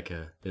another like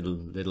a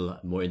little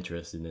more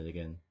interest in it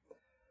again.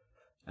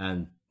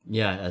 And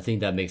yeah, I think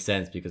that makes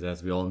sense because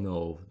as we all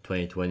know,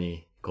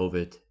 2020,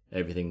 COVID,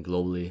 everything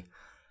globally,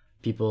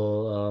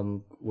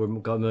 people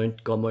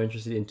got more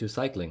interested into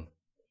cycling.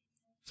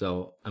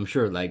 So I'm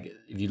sure like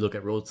if you look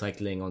at road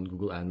cycling on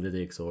Google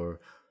Analytics or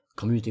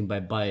commuting by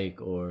bike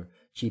or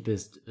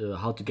cheapest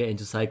how to get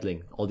into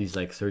cycling, all these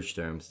like search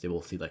terms, they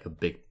will see like a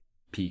big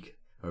peak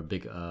or a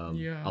big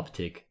Yeah,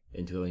 uptick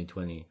in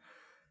 2020.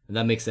 And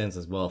that makes sense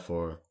as well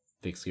for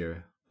fixed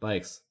gear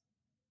bikes.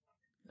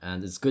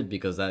 And it's good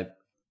because that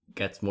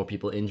gets more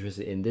people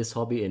interested in this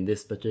hobby, in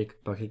this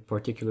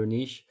particular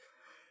niche.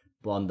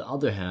 But on the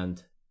other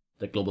hand,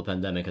 the global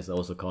pandemic has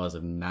also caused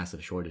a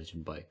massive shortage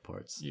in bike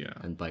parts yeah,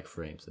 and bike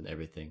frames and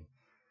everything.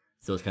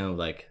 So it's kind of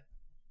like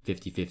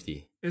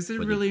 50-50 Is it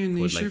for the really an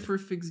for issue like for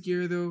fixed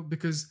gear though?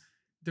 Because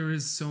there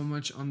is so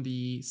much on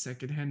the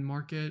secondhand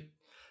market,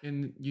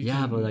 and you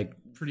yeah, but can like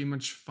pretty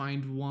much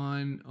find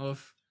one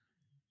of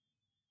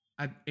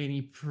at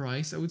any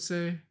price, I would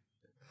say.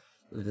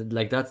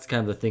 that's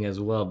kind of the thing as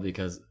well,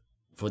 because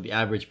for the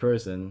average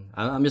person,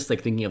 I'm just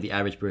like thinking of the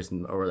average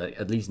person, or like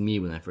at least me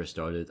when I first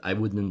started, I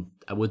wouldn't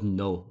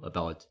know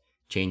about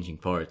changing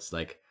parts,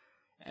 like,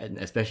 and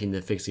especially in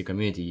the fixed gear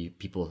community,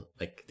 people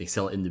like they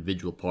sell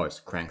individual parts,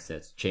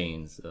 cranksets,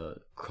 chains,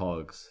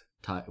 cogs,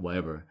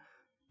 whatever.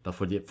 But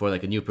for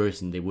like a new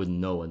person, they wouldn't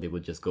know, and they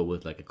would just go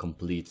with like a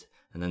complete,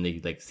 and then they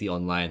like see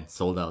online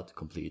sold out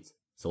complete,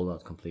 sold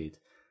out complete.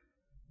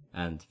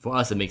 And for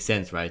us, it makes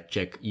sense, right?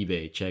 Check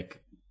eBay,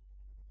 check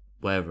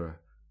whatever.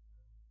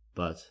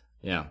 But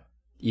yeah,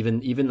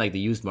 even like the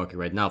used market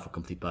right now for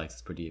complete bikes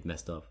is pretty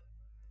messed up,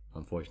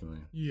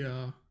 unfortunately.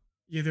 Yeah.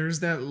 Yeah, there's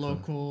that So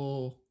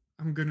local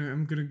I'm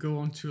gonna go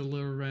on to a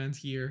little rant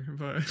here,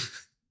 but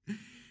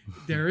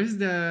there is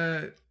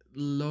that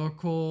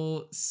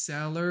local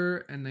seller,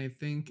 and I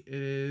think it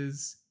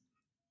is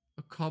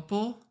a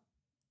couple,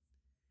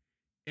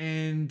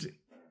 and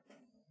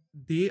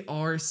they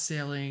are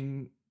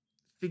selling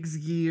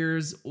fixed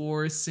gears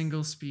or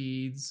single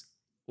speeds,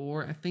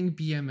 or I think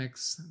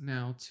BMX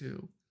now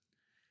too.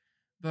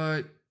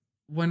 But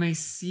when I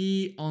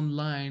see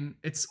online,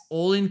 it's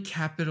all in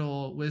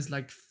capital with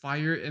like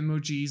fire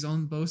emojis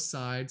on both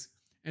sides.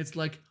 It's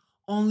like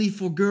only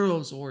for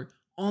girls or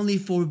only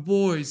for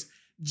boys,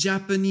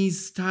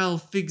 Japanese style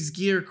fixed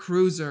gear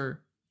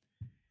cruiser.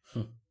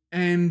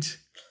 And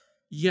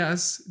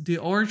yes, they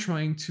are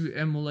trying to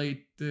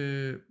emulate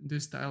the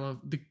style of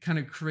the kind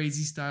of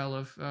crazy style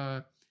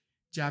of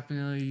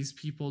Japanese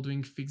people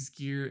doing fixed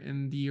gear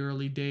in the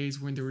early days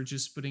when they were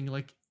just putting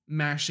like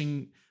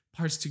mashing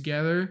parts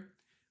together,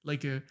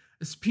 like a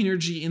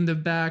spinnergy in the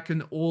back,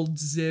 an old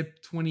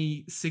zip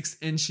 26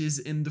 inches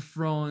in the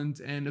front,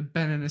 and a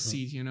banana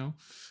seat, you know?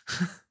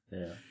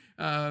 yeah,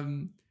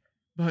 um,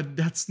 but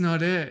that's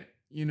not it,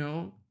 you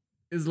know?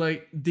 It's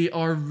like they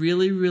are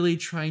really, really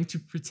trying to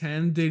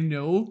pretend they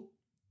know,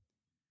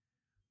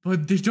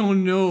 but they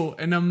don't know.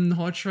 And I'm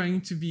not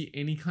trying to be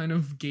any kind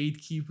of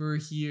gatekeeper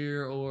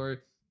here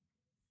or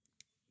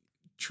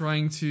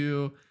trying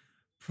to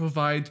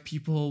provide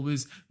people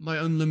with my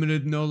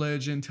unlimited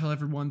knowledge and tell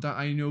everyone that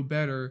I know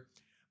better.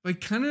 But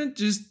kind of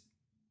just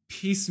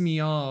piss me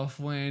off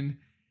when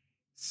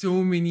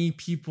so many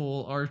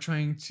people are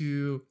trying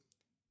to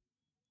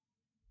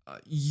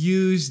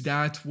use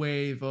that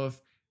wave of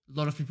a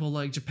lot of people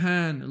like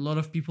Japan, a lot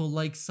of people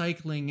like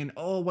cycling, and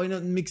oh, why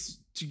not mix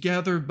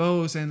together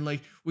both and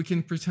like we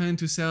can pretend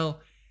to sell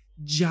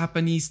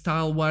Japanese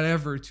style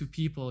whatever to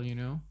people, you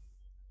know?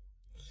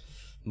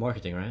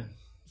 marketing, right?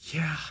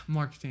 Yeah,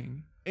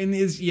 marketing. And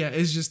it's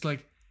just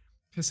like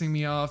pissing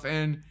me off.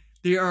 And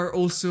they are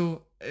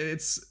also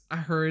it's I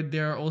heard they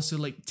are also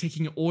like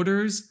taking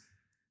orders.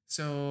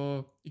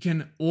 So you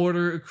can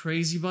order a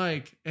crazy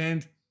bike,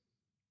 and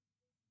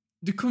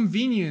the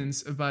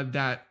convenience about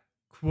that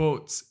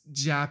quotes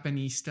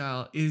Japanese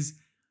style is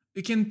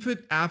you can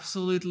put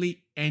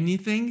absolutely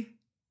anything,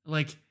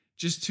 like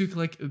just took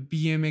like a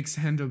BMX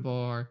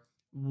handlebar,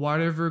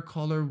 whatever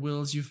color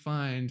wheels you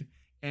find,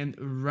 and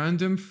a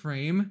random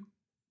frame,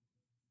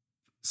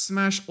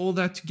 smash all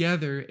that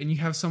together, and you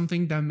have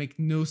something that make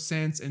no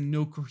sense and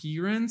no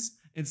coherence.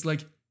 It's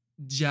like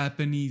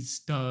Japanese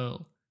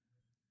style,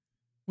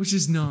 which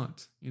is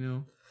not, you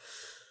know.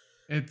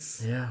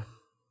 It's Yeah,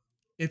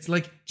 it's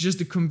like just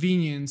the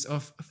convenience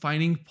of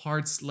finding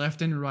parts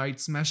left and right,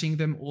 smashing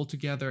them all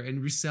together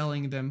and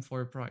reselling them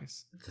for a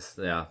price.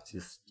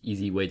 just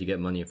easy way to get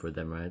money for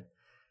them, right?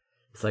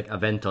 It's like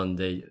Aventon,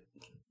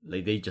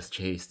 they just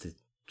chase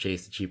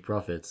the cheap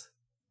profits,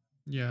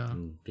 Yeah.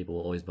 and people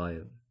will always buy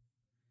it.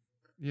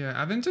 Yeah,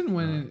 Aventon Uh,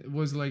 when it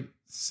was like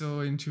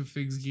so into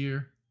fixed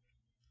gear,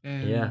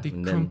 and yeah, they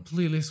and then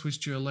completely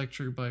switched to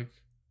electric bike.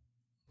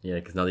 yeah,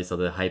 because now they saw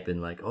the hype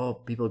in like, oh,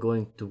 people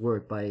going to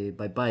work by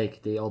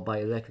bike, they all buy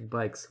electric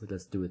bikes. Well,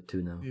 let's do it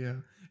too now. Yeah.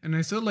 And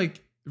I saw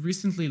like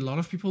recently a lot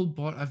of people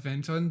bought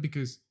Aventon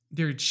because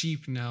they're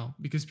cheap now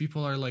because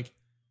people are like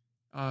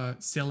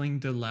selling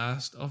the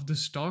last of the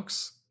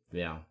stocks.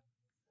 Yeah,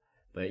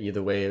 but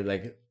either way,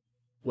 like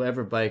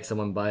whatever bike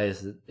someone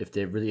buys, if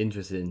they're really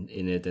interested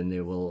in it, then they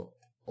will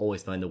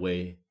always find a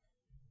way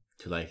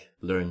to like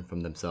learn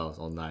from themselves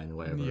online or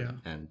whatever, Yeah.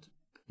 and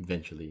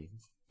eventually,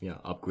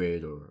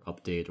 upgrade or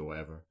update or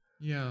whatever.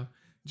 Yeah.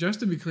 Just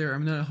to be clear,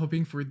 I'm not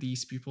hoping for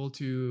these people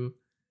to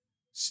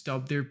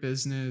stop their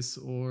business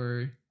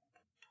or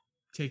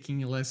taking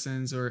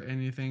lessons or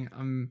anything.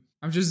 I'm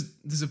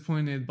just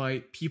disappointed by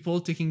people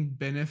taking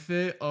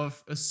benefit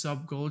of a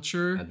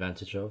subculture.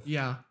 Advantage of.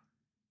 Yeah,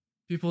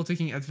 people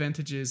taking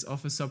advantages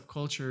of a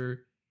subculture,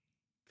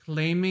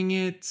 claiming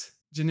it,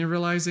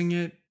 generalizing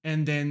it,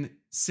 and then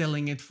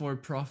selling it for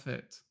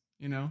profit,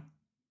 you know?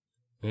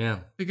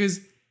 Yeah,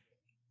 Because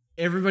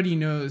everybody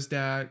knows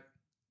that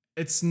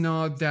it's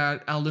not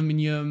that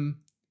aluminum,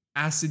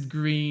 acid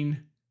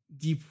green,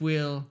 deep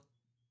wheel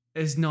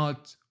is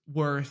not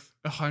worth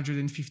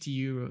 150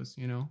 euros,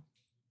 you know?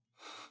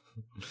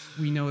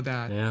 We know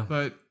that, Yeah.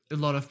 but a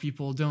lot of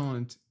people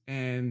don't,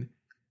 and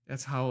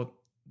that's how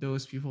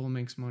those people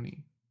makes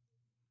money.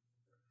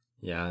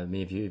 Yeah, I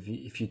mean,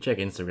 if you check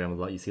Instagram a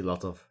lot, you see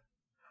lots of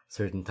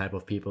certain type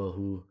of people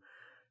who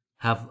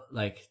have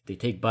like they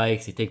take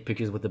bikes, they take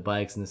pictures with the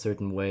bikes in a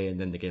certain way, and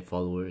then they get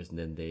followers, and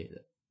then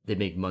they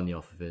make money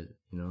off of it,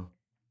 you know.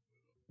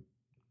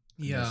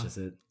 And that's Yeah. just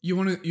it. You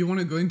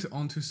wanna go into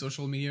onto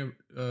social media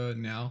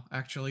now,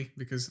 actually,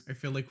 because I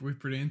feel like we're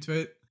pretty into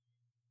it.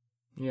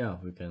 Yeah,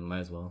 we can might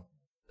as well.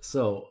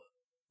 So,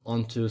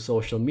 onto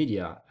social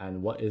media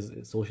and what is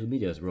social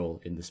media's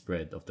role in the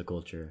spread of the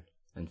culture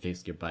and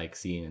fixed gear bike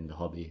scene and the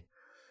hobby.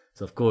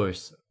 So, of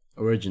course,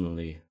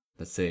 originally,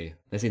 let's say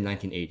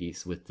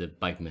 1980s with the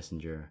bike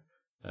messenger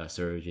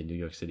surge in New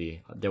York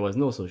City, there was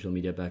no social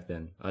media back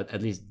then,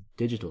 at least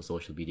digital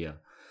social media.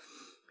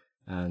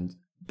 And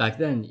back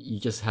then, you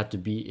just had to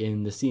be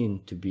in the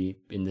scene to be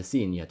in the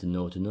scene. You had to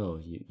know to know.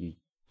 You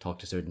talk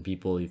to certain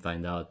people, you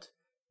find out,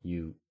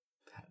 you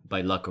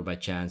by luck or by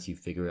chance you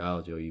figure it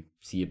out, or you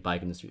see a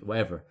bike in the street,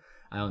 whatever.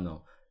 I don't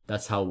know.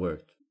 That's how it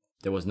worked.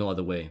 There was no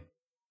other way.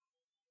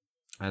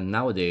 And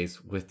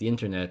nowadays, with the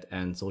internet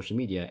and social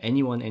media,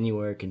 anyone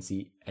anywhere can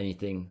see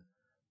anything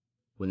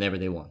whenever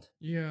they want.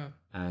 Yeah.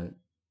 And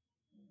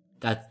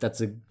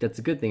that's a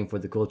good thing for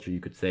the culture, you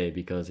could say,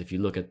 because if you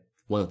look at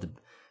one of the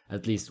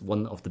at least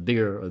one of the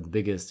bigger or the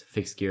biggest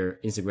fixed gear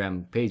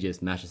Instagram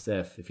pages, Matches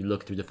F, if you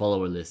look through the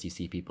follower list, you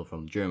see people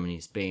from Germany,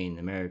 Spain,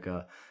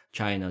 America,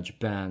 China,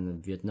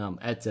 Japan, Vietnam,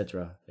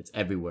 etc. It's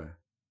everywhere,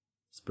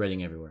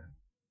 spreading everywhere.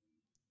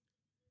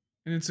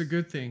 And it's a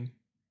good thing.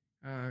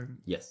 Uh,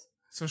 Yes.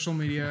 Social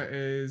media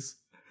is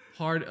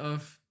part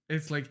of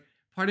it's like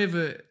part of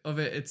it.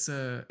 It's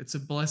a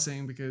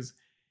blessing because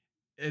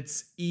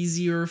it's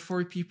easier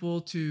for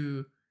people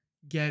to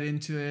get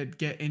into it,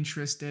 get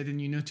interested,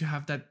 and to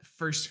have that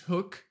first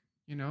hook,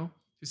 to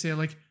say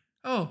like,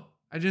 oh,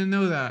 I didn't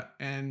know that,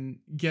 and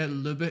get a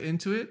little bit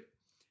into it.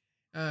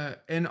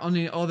 And on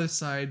the other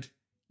side,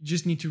 you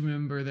just need to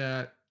remember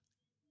that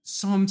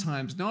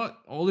sometimes, not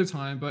all the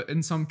time, but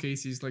in some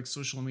cases, like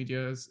social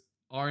medias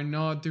are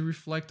not the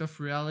reflect of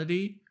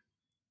reality.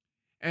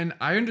 And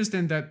I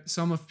understand that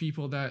some of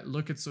people that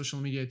look at social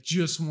media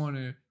just want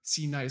to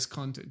see nice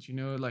content,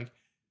 like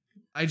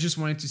I just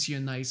wanted to see a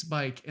nice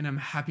bike and I'm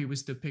happy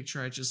with the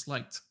picture I just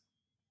liked.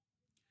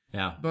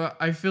 Yeah. But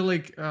I feel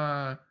like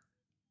on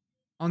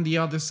the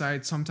other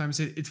side, sometimes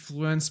it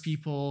influences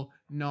people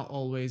not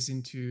always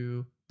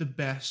into the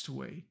best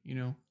way.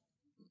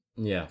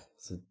 Yeah.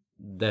 So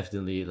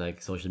definitely,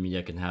 like social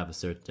media can have a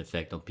certain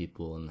effect on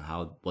people and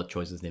how what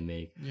choices they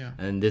make. Yeah.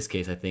 And in this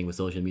case, I think with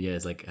social media,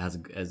 is like has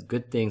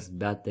good things,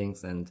 bad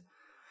things, and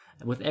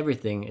with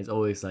everything, it's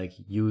always like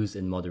use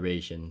in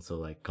moderation. So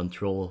like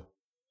control.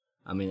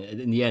 I mean,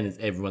 in the end, it's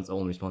everyone's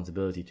own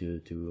responsibility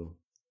to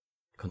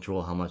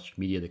control how much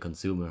media they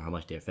consume or how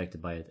much they're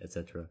affected by it,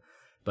 etc.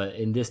 But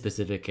in this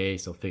specific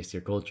case of fixed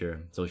gear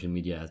culture, social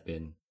media has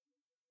been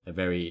a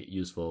very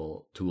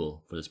useful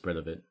tool for the spread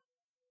of it.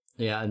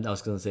 Yeah, and I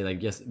was gonna say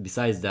like yes.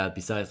 Besides that,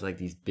 besides like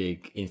these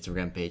big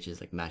Instagram pages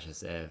like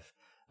MashSF,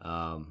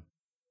 um,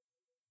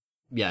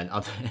 yeah, and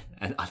other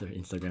and other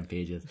Instagram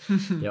pages,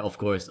 there are of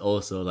course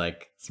also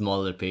like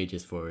smaller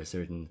pages for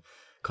certain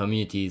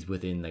communities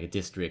within like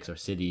districts or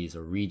cities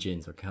or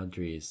regions or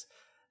countries,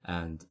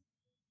 and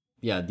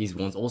yeah, these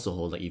ones also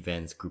hold like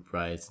events, group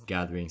rides,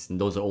 gatherings,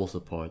 and those are also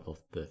part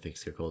of the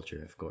fixer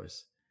culture, of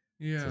course.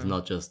 So it's Yeah.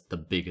 not just the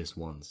biggest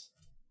ones.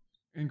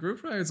 And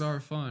group rides are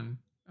fun.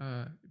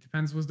 It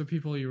depends with the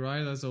people you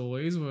ride, as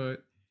always,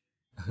 but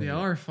they Yeah,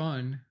 are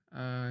fun.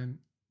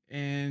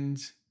 And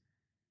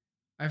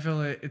I feel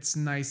like it's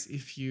nice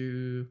if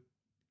you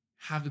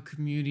have a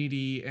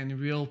community and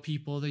real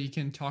people that you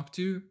can talk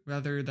to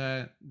rather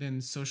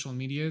than social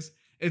medias.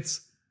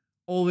 It's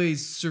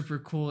always super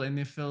cool and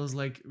it feels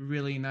like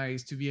really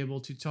nice to be able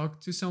to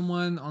talk to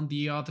someone on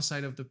the other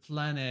side of the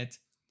planet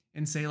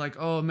and say like,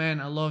 "Oh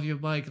man, I love your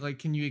bike. Like,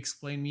 can you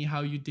explain me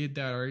how you did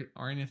that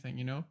or anything?"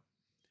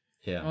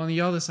 yeah, On the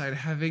other side,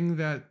 having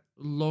that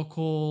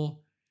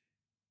local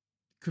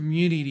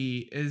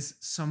community is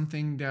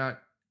something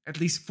that at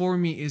least for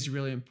me is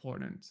really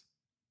important.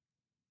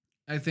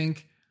 I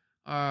think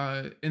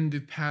in the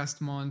past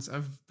months,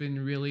 I've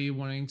been really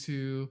wanting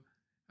to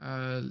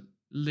uh,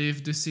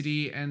 leave the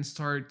city and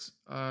start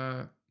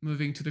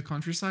moving to the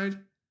countryside.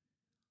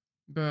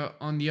 But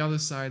on the other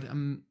side,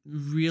 I'm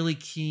really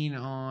keen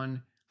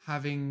on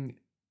having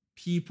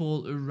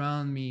people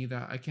around me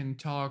that I can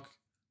talk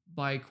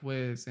bike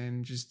with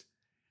and just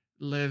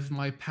live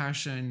my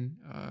passion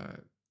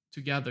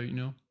together.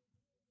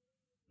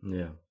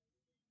 yeah,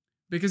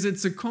 Because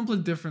it's a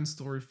completely different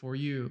story for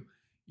you.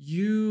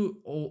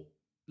 You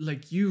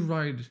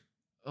ride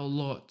a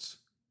lot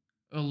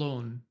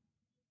alone.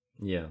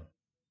 yeah.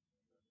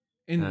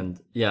 And And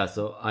yeah,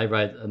 so I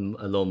ride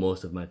alone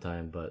most of my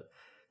time, but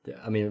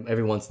I mean,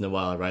 every once in a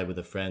while I ride with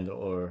a friend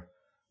or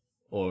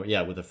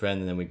yeah, with a friend,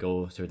 and then we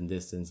go a certain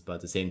distance. But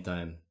at the same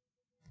time,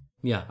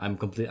 Yeah, I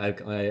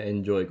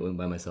enjoy going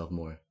by myself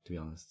more, to be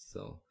honest.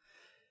 So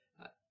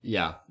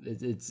yeah,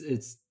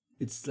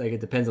 it's like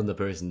it depends on the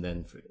person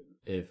then,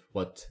 if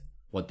what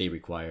they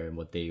require and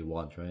what they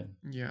want, right?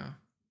 Yeah.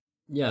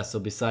 Yeah. So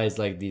besides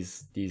like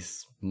these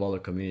smaller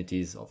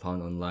communities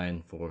found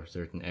online for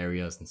certain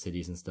areas and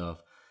cities and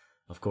stuff,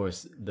 of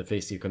course, the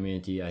Facetier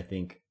community I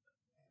think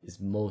is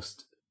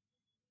most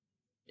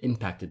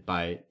impacted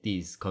by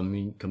these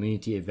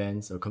community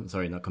events, or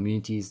sorry, not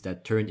communities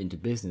that turned into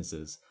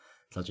businesses,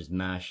 such as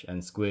Mash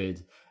and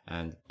Squid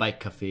and bike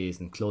cafes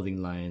and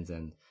clothing lines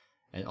and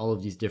all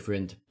of these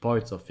different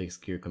parts of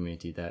fixed gear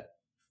community that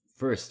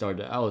first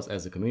started out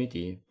as a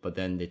community, but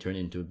then they turn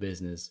into a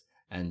business.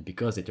 And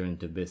because they turn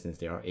into a business,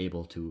 they are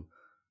able to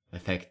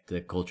affect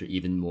the culture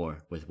even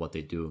more with what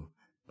they do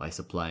by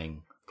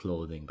supplying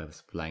clothing, by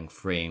supplying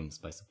frames,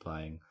 by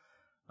supplying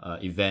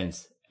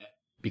events,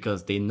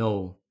 because they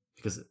know,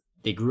 because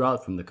they grew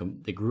out from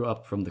they grew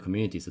up from the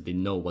community, so they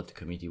know what the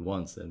community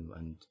wants and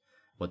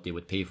what they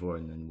would pay for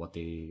and what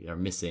they are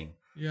missing.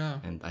 Yeah.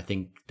 And I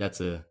think that's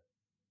a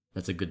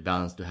good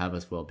balance to have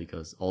as well,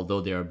 because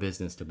although they are a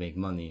business to make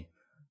money,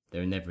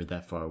 they're never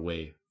that far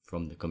away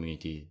from the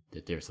community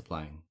that they're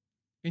supplying.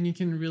 And you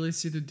can really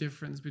see the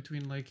difference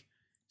between like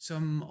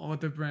some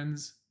other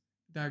brands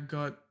that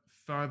got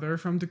further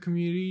from the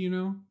community, you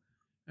know,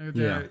 Yeah.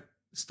 that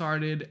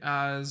started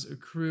as a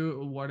crew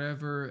or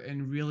whatever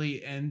and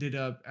really ended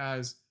up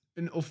as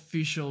an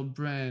official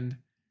brand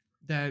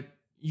that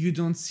you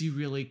don't see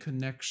really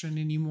connection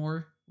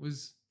anymore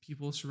with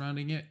people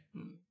surrounding it.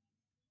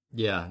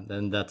 Yeah,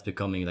 then that's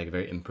becoming like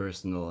very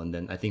impersonal, and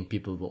then I think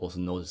people will also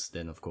notice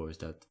then, of course,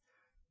 that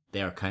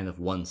they are kind of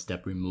one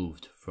step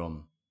removed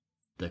from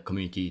the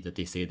community that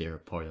they say they're a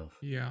part of.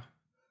 Yeah.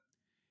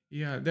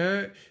 Yeah,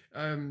 that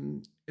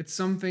it's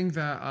something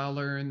that I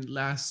learned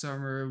last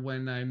summer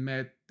when I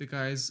met the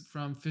guys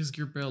from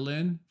Fisker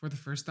Berlin for the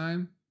first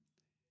time.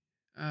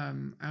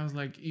 I was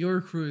like, your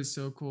crew is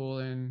so cool,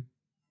 and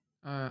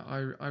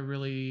I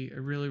really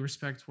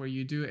respect what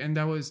you do. And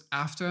that was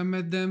after I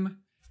met them,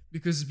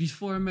 because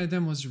before I met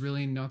them was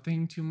really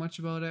nothing too much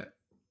about it.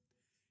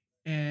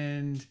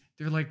 And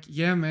they're like,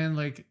 yeah, man,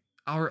 like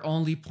our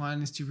only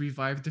plan is to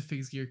revive the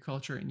fixed gear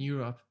culture in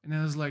Europe. And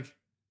I was like,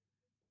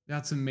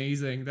 that's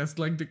amazing. That's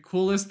like the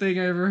coolest thing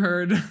I ever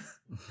heard.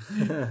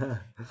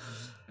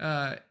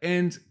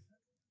 And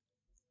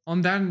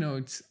on that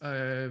note,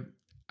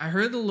 I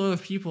heard a lot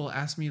of people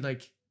ask me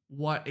like,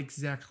 what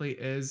exactly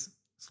is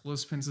Slow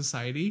Spin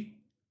Society?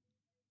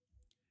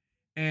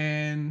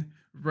 And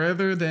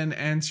rather than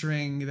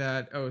answering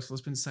that, oh, Slow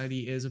Spin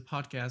Society is a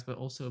podcast, but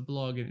also a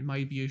blog, and it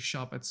might be a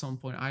shop at some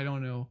point, I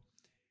don't know.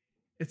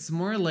 It's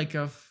more like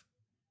of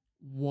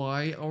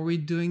why are we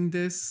doing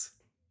this?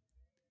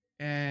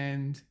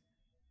 And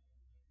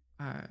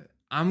uh,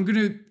 I'm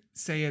gonna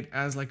say it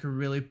as like a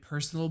really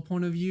personal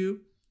point of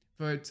view,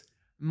 but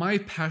my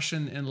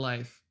passion in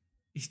life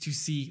is to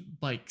see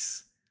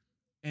bikes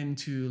and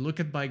to look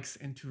at bikes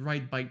and to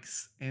ride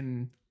bikes,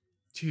 and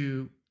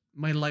to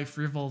my life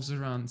revolves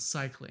around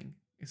cycling,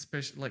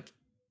 especially like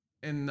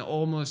in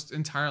almost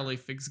entirely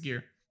fixed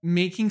gear.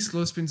 Making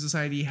Slow Spin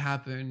Society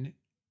happen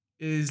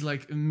is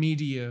like a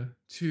media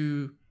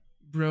to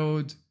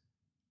broad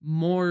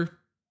more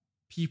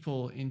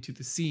people into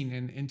the scene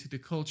and into the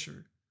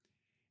culture.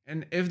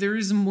 And if there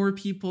is more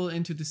people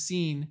into the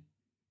scene,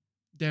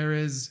 there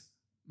is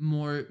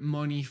more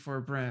money for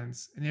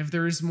brands. And if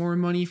there is more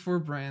money for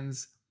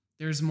brands,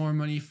 there's more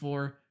money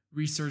for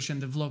research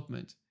and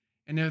development.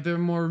 And if there are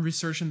more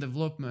research and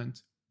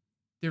development,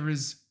 there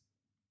is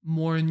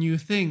more new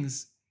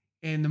things.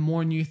 And the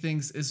more new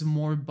things is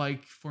more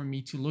bike for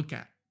me to look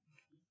at.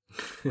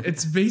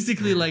 It's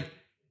basically like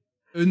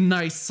a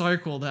nice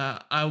cycle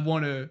that I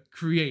want to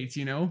create,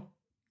 you know?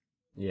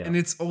 Yeah. And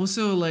it's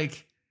also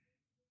like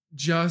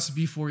just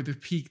before the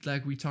peak,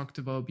 like we talked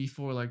about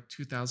before, like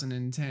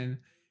 2010.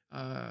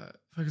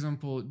 For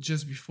example,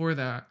 just before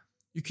that,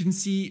 you can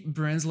see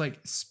brands like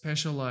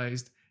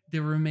Specialized. They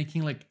were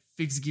making like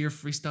fixed gear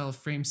freestyle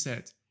frame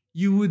set.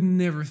 You would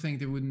never think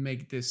they would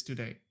make this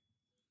today.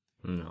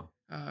 No.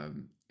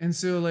 And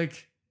so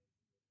like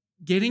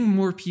getting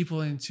more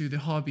people into the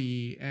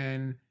hobby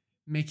and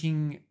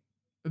making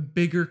a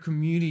bigger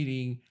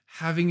community,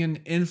 having an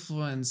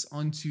influence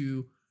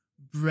onto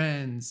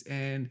brands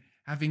and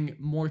having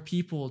more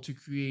people to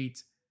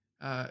create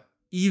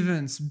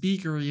events,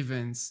 bigger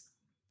events,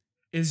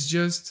 is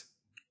just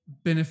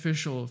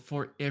beneficial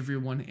for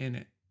everyone in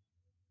it.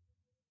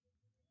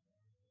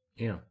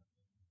 Yeah.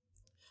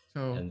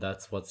 So And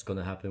that's what's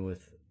gonna happen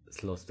with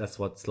slow. That's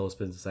what Slow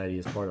Spin Society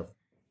is part of.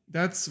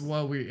 that's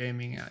what we're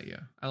aiming at. Yeah,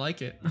 I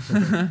like it.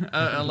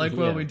 I like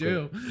what Yeah, we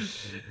cool. do.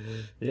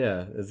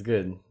 Yeah, it's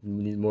good.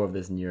 We need more of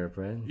this in Europe,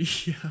 right?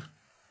 Yeah.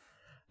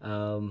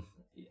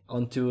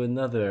 Onto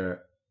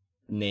another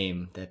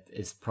name that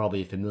is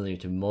probably familiar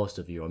to most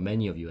of you, or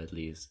many of you at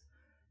least.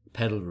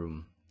 Pedal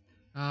Room.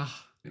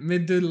 Ah,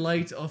 mid the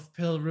light of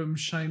Pale Room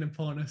shine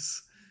upon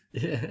us.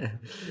 Yeah.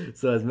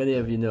 So as many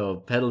of you know,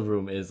 Pedal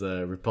Room is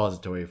a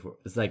repository for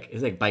it's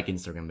like bike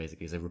Instagram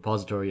basically. It's a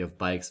repository of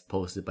bikes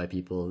posted by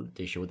people.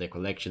 They show their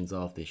collections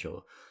off. They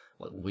show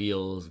what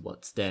wheels,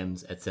 what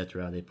stems,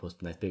 etc. They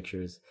post nice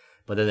pictures.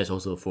 But then there's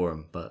also a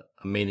forum. But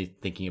I'm mainly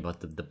thinking about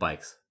the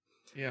bikes.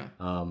 Yeah.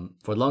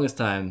 For the longest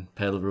time,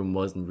 Pedal Room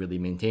wasn't really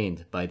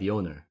maintained by the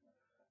owner.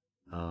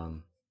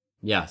 Um,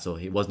 yeah, so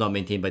it was not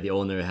maintained by the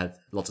owner. It had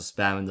lots of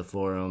spam in the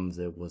forums.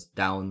 It was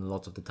down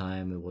lots of the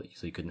time,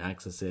 so you couldn't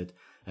access it,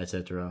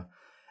 etc.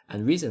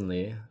 And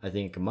recently, I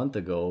think a month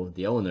ago,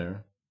 the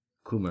owner,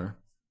 Kumar,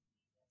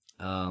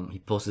 he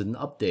posted an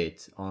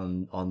update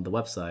on the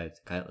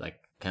website, kind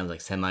of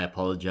like semi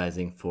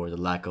apologizing for the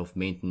lack of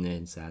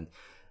maintenance and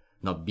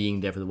not being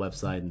there for the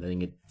website and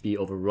letting it be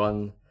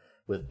overrun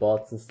with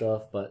bots and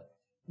stuff. But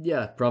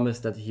yeah,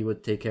 promised that he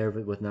would take care of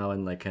it with now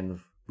and like kind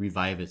of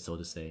revive it, so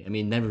to say. I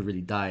mean, it never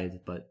really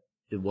died, but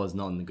it was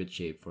not in good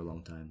shape for a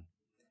long time.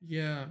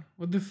 Yeah.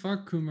 What the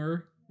fuck,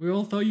 Kumar? We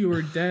all thought you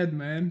were dead,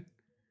 man.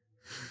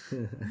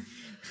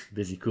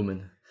 Busy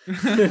Kuman.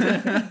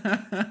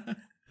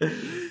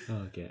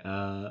 Okay,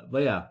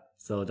 but yeah,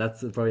 so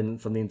that's probably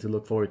something to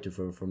look forward to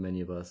for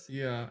many of us.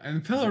 Yeah,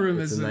 and Pillarum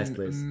It's is a nice an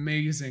place.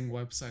 amazing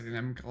website, and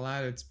I'm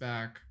glad it's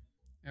back.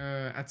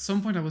 At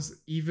some point, I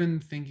was even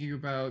thinking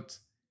about.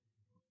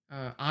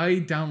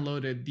 I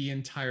downloaded the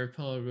entire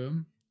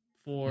Pillarum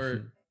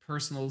for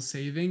personal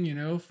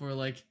saving, for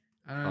like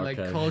I don't know, like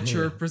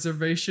culture Archive.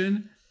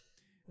 preservation.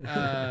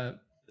 Uh,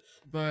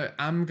 but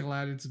I'm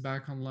glad it's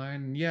back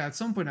online. And yeah, at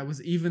some point I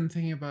was even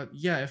thinking about,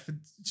 yeah, if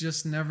it's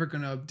just never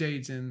gonna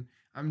update and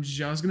I'm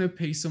just gonna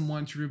pay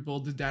someone to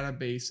rebuild the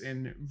database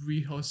and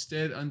rehost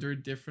it under a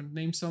different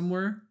name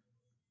somewhere.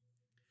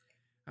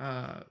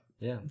 Uh,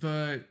 Yeah.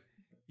 but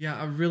yeah,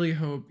 I really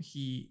hope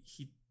he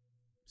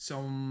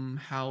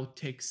somehow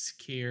takes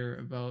care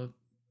about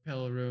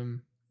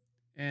Pellerum.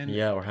 And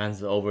Yeah, or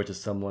hands it over to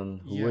someone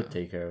who yeah, would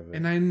take care of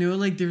and it. I know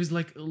like there's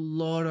like a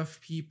lot of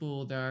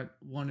people that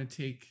want to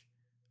take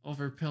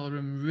over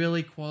Pilgrim,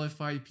 really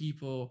qualified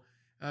people.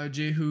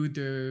 Jehu,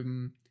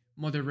 the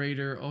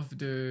moderator of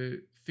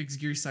the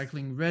Fixed Gear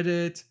Cycling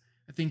Reddit.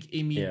 I think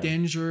Amy Yeah.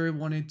 Danger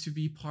wanted to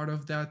be part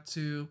of that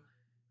too.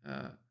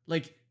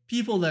 Like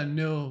people that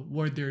know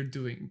what they're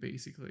doing,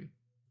 basically.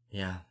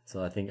 Yeah.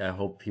 So I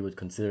hope he would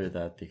consider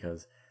that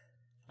because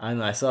I don't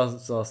know, I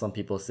saw some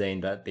people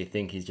saying that they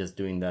think he's just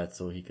doing that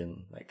so he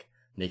can like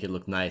make it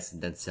look nice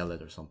and then sell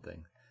it or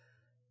something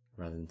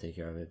rather than take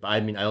care of it. But I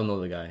mean, I don't know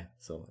the guy,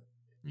 so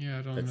Yeah,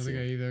 I don't know let's the see.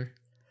 guy either.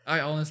 I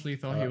honestly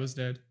thought he Uh, was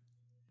dead.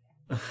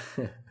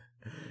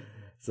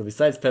 so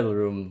besides Pedal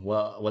Room,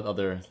 what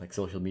other like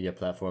social media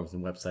platforms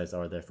and websites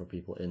are there for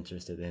people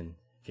interested in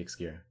fixed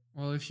gear?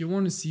 Well, if you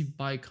want to see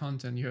bike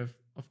content, you have,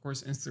 of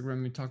course,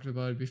 Instagram. We talked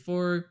about it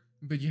before,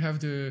 but you have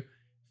the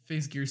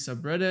Face Gear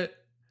subreddit,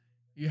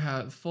 you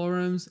have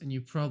forums, and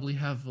you probably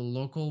have a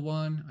local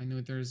one. I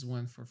know there's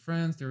one for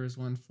France, there is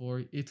one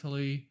for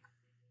Italy.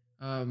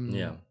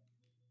 Yeah,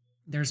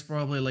 There's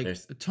probably like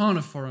there's a ton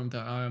of forum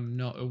that I'm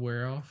not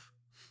aware of.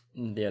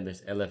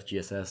 there's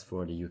LFGSS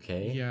for the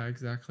UK. Yeah,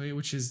 exactly,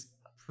 which is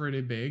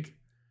pretty big.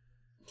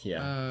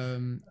 Yeah.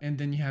 And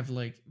then you have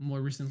like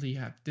more recently you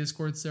have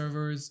Discord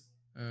servers.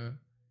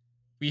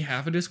 We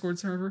have a Discord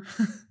server.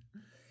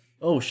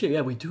 Oh shit! Yeah,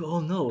 we do all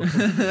know.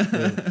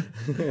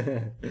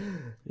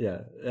 Yeah,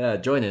 yeah.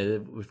 Join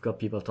it. We've got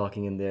people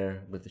talking in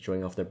there with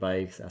showing off their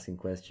bikes, asking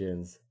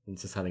questions, and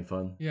just having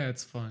fun. Yeah,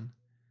 it's fun.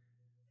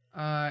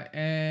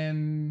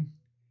 And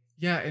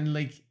yeah, and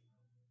like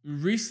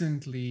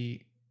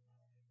recently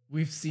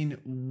we've seen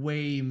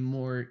way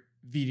more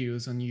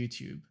videos on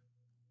YouTube,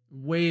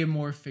 way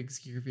more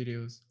fixed gear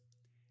videos.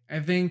 I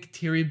think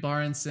Thierry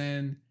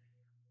Barenson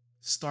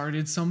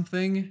started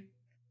something,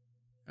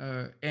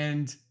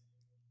 and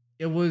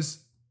it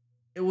was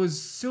it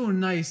was so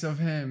nice of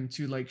him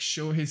to like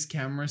show his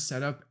camera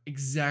setup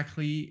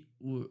exactly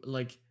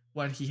like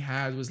what he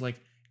had was like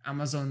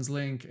Amazon's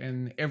link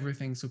and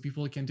everything, so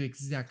people can do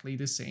exactly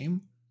the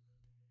same.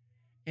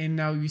 And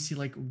now you see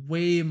like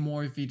way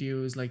more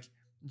videos like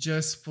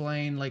just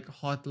plain like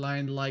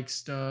hotline like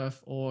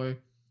stuff or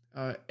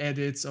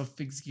edits of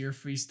fixed gear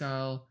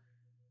freestyle.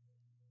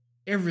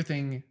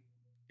 Everything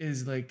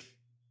is like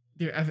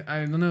there.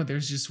 I don't know.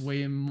 There's just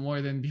way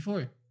more than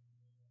before.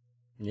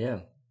 Yeah.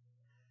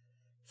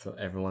 So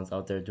everyone's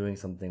out there doing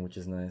something, which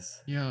is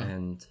nice. Yeah.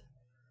 And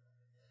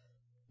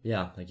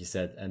yeah, like you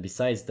said. And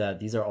besides that,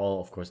 these are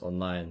all, of course,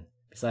 online.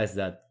 Besides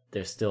that,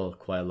 there's still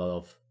quite a lot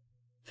of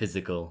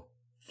physical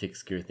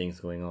fixed gear things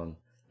going on.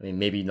 I mean,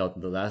 maybe not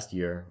the last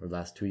year or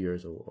last 2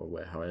 years or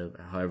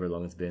however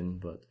long it's been,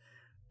 but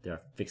there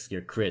are fixed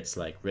gear crits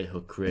like Red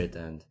Hook Crit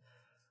and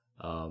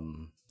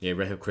yeah,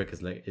 Red Hook Crit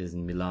is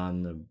in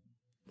Milan.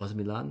 Was it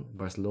Milan,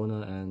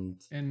 Barcelona, and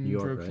New In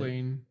York, right?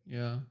 Brooklyn,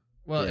 yeah.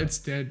 Well, Yeah. it's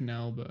dead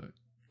now, but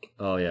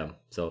Oh yeah.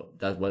 So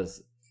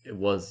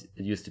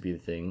it used to be the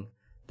thing.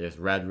 There's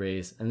Rad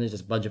Race, and there's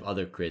just a bunch of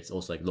other crits,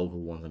 also like local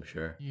ones, I'm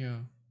sure. yeah.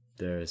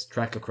 There's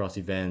track lacrosse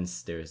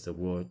events. There's the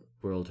world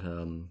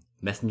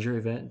messenger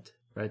event,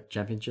 right?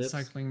 Championship.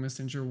 Cycling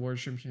Messenger World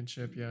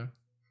Championship, yeah.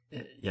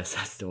 Yes,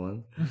 that's the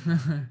one.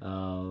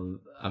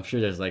 I'm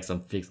sure there's like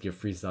some fixed gear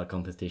freestyle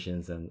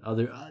competitions and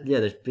other. Yeah,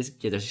 there's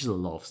basically there's just a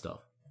lot of stuff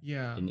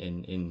Yeah,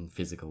 in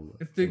physical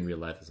it's in the real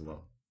life as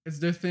well. it's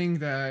the thing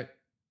that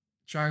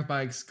track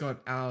bikes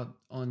got out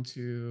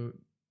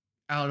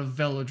of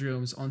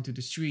velodromes onto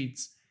the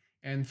streets,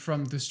 and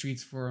from the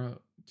streets for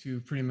to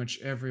pretty much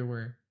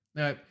everywhere.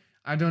 That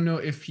I don't know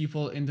if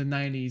people in the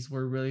 90s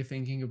were really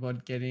thinking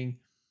about getting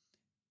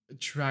a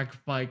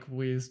track bike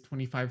with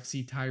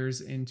 25C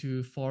tires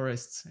into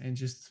forests and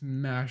just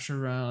smash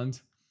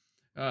around.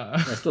 I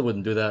still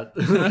wouldn't do that.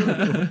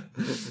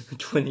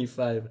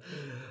 25,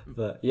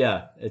 but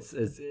yeah,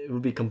 it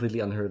would be completely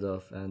unheard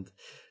of. And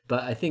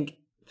but I think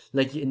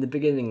like in the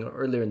beginning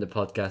earlier in the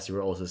podcast, you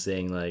were also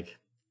saying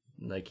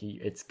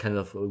it's kind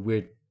of a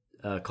weird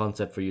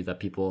concept for you that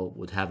people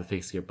would have a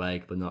fixed gear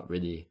bike but not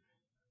really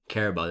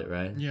care about it,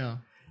 right? Yeah.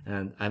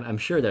 And I'm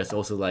sure there's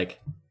also like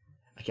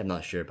I'm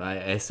not sure, but I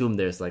assume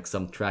there's like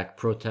some track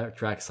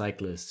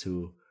cyclists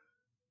who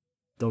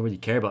don't really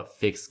care about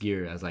fixed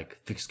gear as like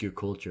fixed gear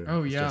culture.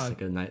 Oh It's just yeah,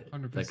 like a night,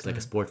 like a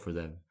 100%. sport for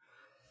them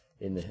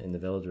in the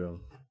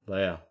velodrome. But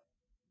yeah,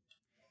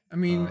 I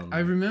mean,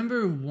 I um,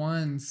 remember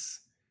once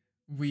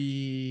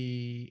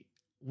we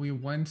we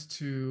went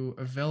to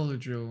a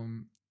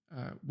velodrome.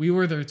 We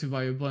were there to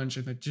buy a bunch,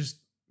 and I just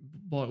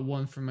bought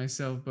one for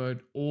myself.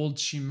 But old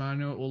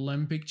Shimano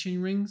Olympic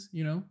chain rings,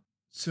 you know.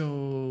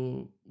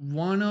 So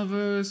one of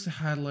us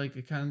had like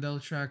a candle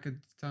track at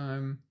the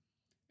time,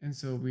 and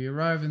so we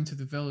arrive into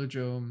the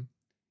velodrome,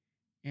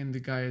 and the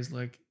guy is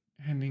like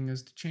handing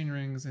us the chain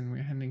rings, and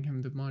we're handing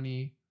him the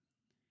money,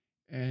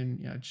 and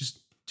yeah,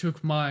 just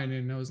took mine,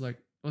 and I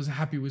was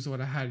happy with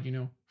what I had, you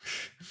know.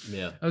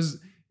 yeah, I was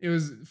it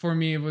was for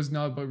me, it was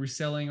not about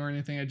reselling or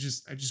anything. I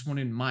just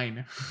wanted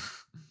mine.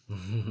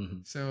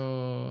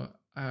 So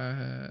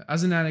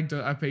as an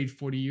anecdote, I paid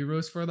 40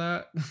 euros for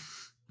that.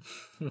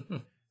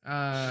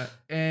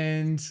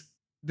 And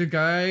the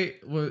guy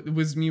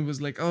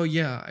was like, oh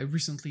yeah, I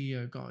recently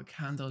got a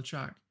candle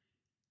track,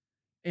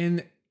 and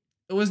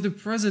it was the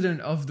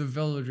president of the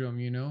velodrome,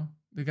 you know,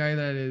 the guy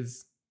that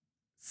is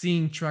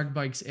seeing track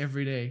bikes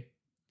every day.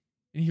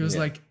 And he was yeah.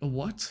 like, a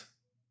what?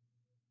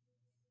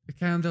 A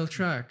candle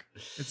track.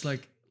 It's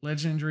like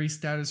legendary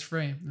status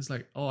frame. It's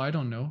like, oh, I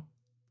don't know.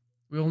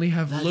 We only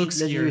have looks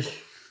Legendary,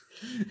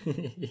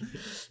 here.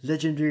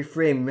 legendary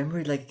frame.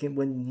 Remember, like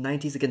when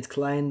 '90s against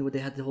Klein, where they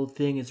had the whole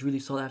thing. It's really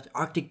sought after.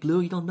 Arctic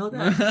Blue. You don't know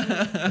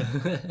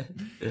that?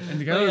 And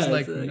the Oh guy was yeah,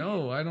 it's like, like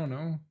no, I don't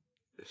know.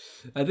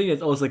 I think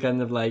it's also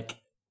kind of like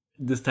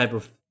this type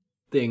of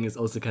thing is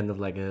also kind of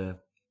like it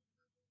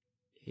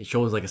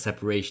shows like a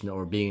separation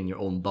or being in your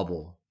own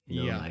bubble.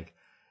 Yeah. Like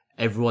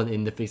everyone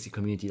in the fixie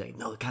community, like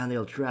no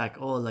Cannondale track,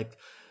 oh like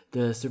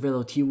the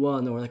Cervelo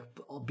T1 or like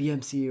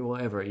BMC or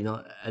whatever,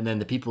 and then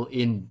the people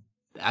in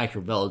the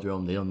actual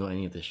velodrome, they don't know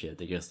any of this shit.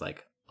 They're just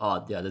like,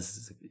 oh yeah, this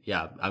is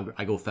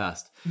I go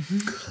fast.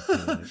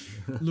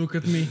 Look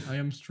at me, I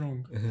am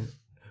strong.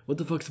 What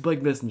the fuck's a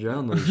bike messenger? I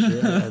don't know this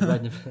shit. I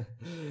ride in-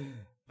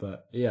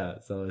 But yeah,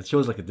 so it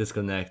shows like a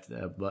disconnect.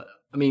 But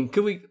I mean,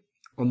 could we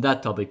on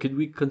that topic? Could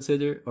we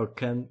consider or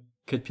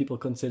could people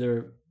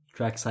consider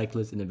track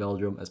cyclists in the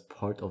velodrome as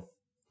part of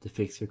the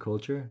fixture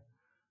culture?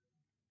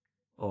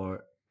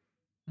 Or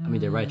I mean,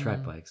 they ride track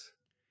Mm, bikes,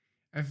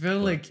 I feel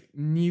but like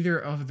neither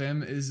of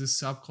them is a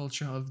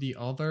subculture of the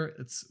other.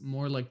 It's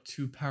more like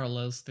two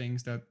parallel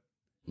things that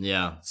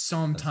yeah, that's true.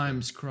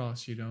 sometimes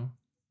cross, you know?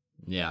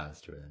 Yeah,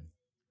 that's true.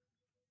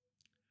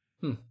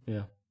 Then.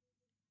 Yeah,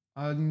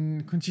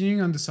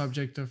 Continuing on the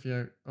subject of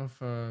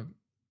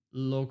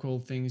local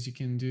things you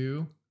can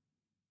do,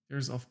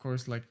 there's of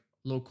course like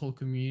local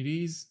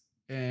communities,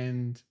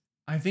 and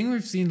I think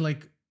we've seen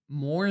like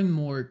more and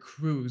more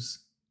crews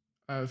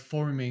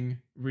forming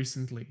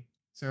recently.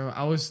 So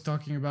I was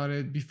talking about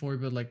it before,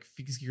 but like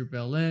Fix Gear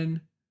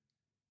Berlin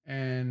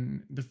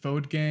and the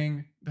Foad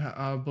Gang that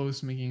are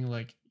both making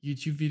like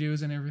YouTube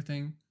videos and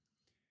everything.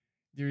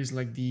 There's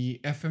like the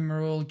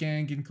Ephemeral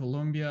Gang in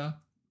Colombia,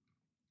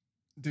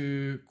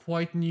 the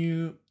quite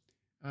new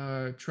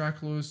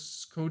Trackless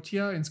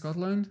Scotia in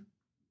Scotland.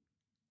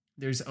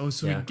 There's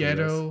also a yeah, cool guys.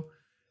 ghetto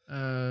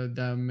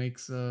that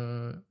makes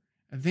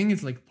I think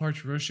it's like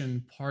part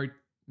Russian, part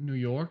New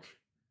York.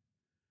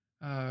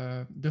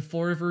 The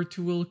Forever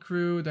Two Wheel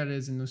Crew that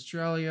is in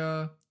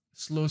Australia,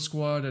 Slow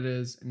Squad that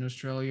is in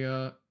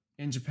Australia,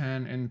 in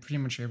Japan, and pretty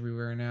much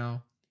everywhere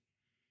now.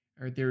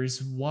 There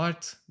is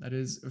What that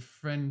is a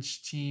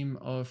French team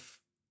of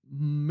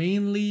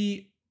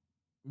mainly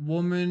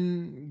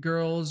woman,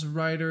 girls,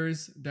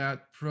 riders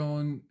that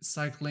prone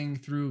cycling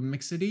through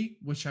mixity,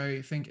 which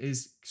I think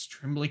is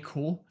extremely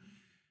cool.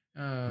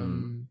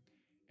 Hmm.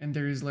 And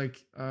there is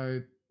like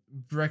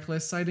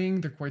Breckless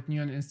sighting. They're quite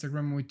new on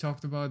Instagram. We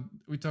talked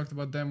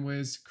about them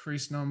with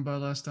Chris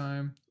Namba last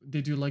time.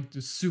 They do like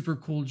the super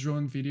cool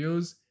drone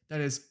videos.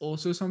 That is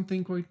also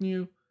something quite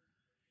new.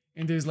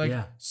 And there's like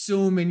Yeah,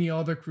 so many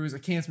other crews. I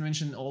can't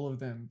mention all of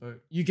them,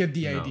 but you get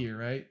the no, idea,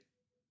 right?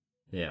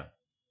 yeah.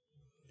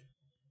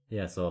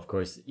 Yeah, so of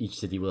course each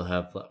city will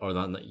have, or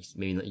not each,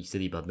 maybe not each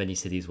city, but many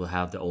cities will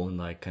have their own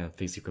like kind of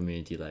fixed gear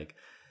community, like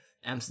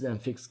Amsterdam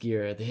fixed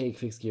gear, The Hague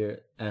fixed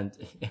gear, and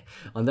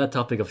on that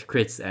topic of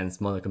crits and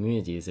smaller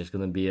communities, there's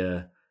gonna be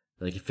a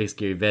fixed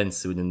gear event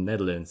soon in the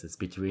Netherlands.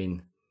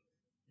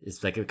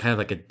 It's like a kind of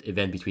like an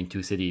event between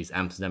two cities,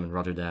 Amsterdam and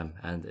Rotterdam,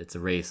 and it's a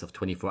race of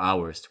 24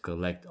 hours to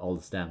collect all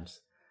the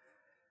stamps.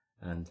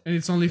 And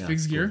it's only Yeah,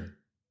 fixed cool. gear?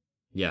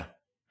 Yeah.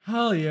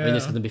 Hell I mean,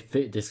 there's yeah. gonna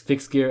be there's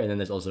fixed gear, and then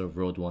there's also a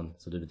road one.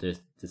 So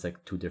there's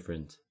like two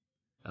different,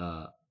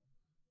 how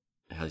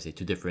do you say,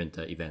 two different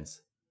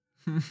events.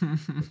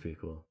 That's pretty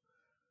cool.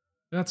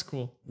 That's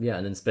cool. Yeah,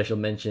 and then special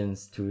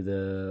mentions to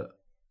the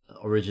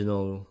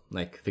original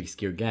like fixed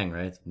gear gang,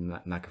 right?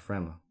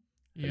 Macaframa. How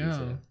do you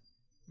say Yeah. it?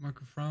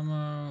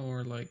 Makaframa,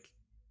 or like,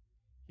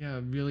 yeah,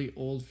 really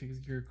old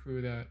fixed gear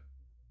crew that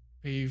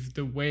paved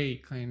the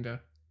way,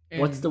 kinda. And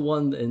What's the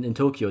one in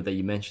Tokyo that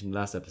you mentioned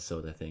last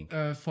episode? I think.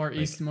 Far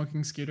East Like,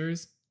 Smoking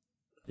Skitters?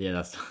 yeah,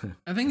 that's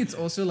I think it's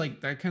also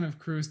like that kind of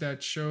crews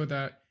that show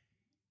that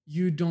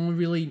you don't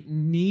really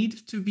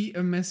need to be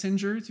a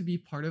messenger to be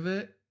part of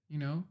it. You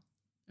know,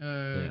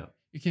 yeah.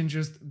 you can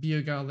just be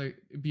a guy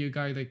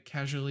that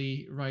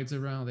casually rides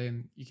around,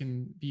 and you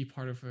can be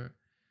part of a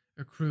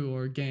crew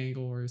or a gang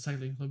or a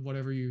cycling club,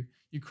 whatever you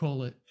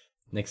call it.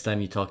 Next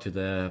time you talk to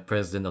the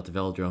president of the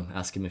velodrome,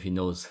 ask him if he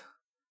knows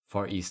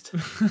Far East. Do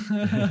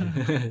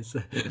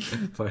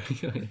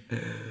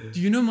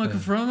you know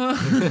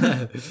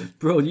Makaframa?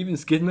 Bro, do you even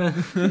skid, man?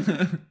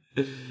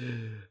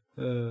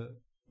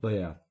 But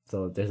yeah,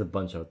 so there's a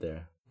bunch out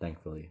there,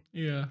 thankfully.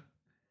 Yeah.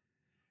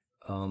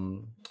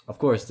 Of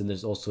course, then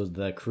there's also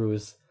the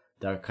crews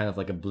that are kind of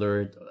like a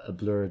blurred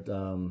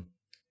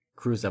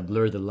crews that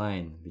blur the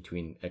line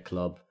between a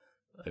club,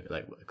 like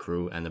a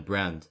crew, and a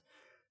brand.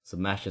 So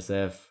Mash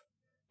SF,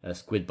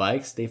 Squid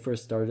Bikes, they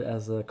first started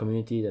as a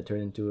community that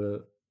turned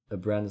into a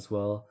brand as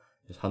well.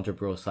 There's Hunter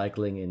Bro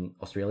Cycling in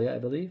Australia, I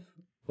believe,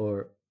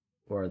 or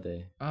are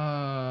they?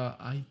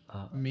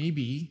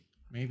 Maybe.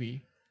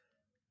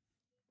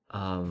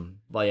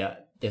 But yeah,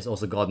 there's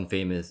also God and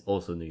Famous,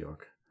 also New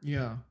York.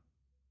 Yeah.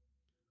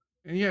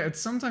 And yeah,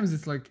 sometimes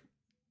it's like,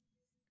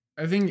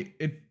 I think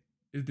it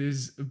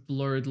is a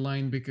blurred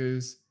line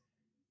because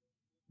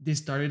they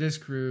started as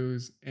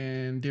crews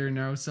and they're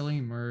now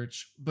selling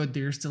merch, but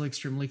they're still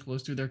extremely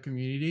close to their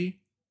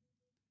community.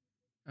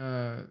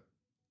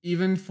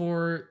 Even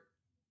for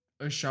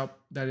a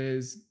shop that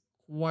is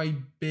quite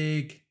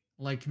big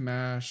like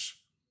Mash,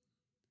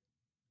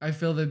 I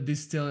feel that they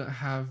still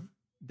have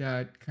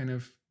that kind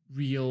of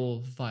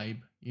real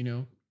vibe, you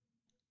know?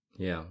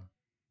 Yeah.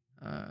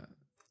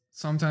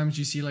 Sometimes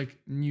you see like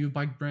new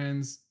bike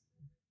brands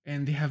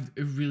and they have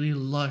a really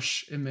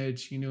lush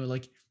image, you know,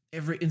 like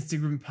every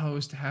Instagram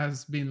post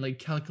has been like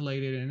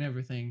calculated and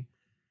everything.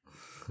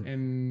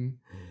 And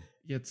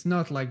yeah, it's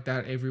not like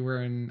that everywhere.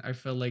 And I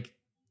feel like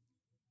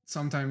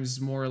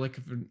sometimes more like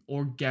an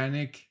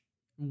organic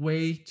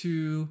way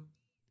to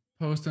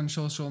post on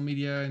social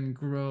media and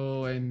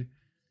grow and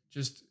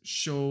just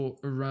show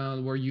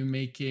around what you're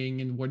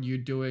making and what you're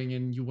doing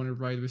and you want to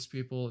ride with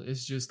people.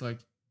 It's just like,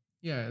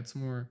 yeah, it's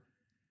more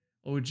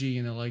OG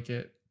and I like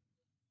it.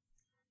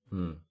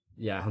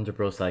 Yeah, Hunter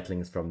Pro Cycling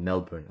is from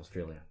Melbourne,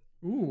 Australia.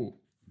 Ooh.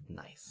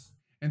 Nice.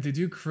 And they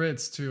do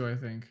crits too, I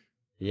think.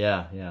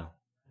 Yeah.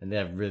 And they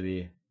have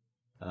really,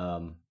 how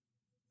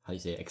do you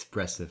say,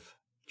 expressive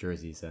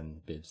jerseys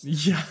and bibs.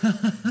 Yeah.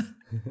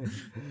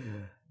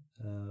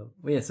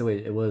 So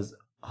wait, it was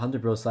Hunter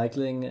Pro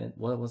Cycling, and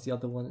what was the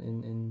other one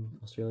in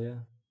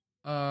Australia?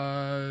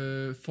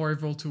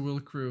 Forever to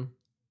Will Crew.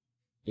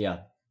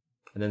 Yeah.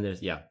 And then there's,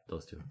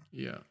 those two.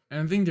 Yeah.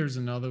 And I think there's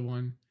another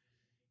one.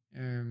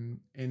 In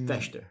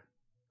Vester.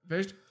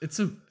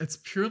 It's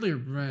purely a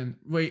brand.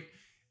 Wait,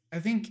 I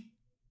think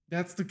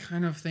that's the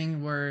kind of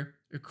thing where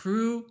a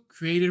crew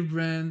created a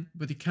brand,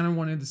 but they kind of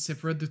wanted to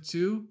separate the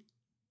two.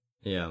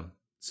 Yeah.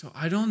 So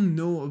I don't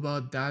know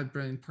about that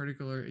brand in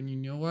particular. And you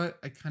know what?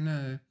 I kind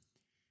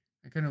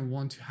of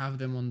want to have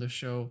them on the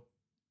show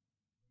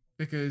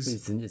because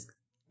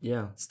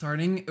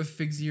starting a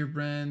fixed gear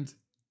brand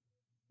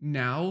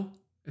now,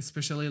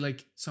 especially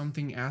like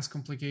something as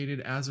complicated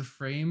as a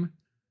frame,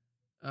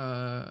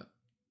 kind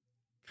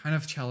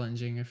of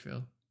challenging, I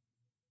feel.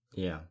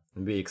 Yeah,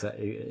 it'd be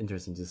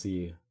interesting to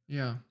see.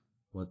 Yeah.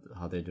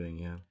 How they're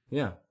doing.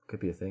 Yeah, could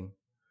be a thing.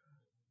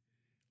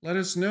 Let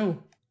us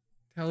know.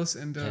 Tell us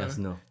in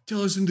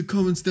the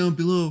comments down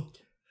below.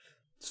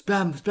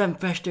 Spam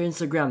Vester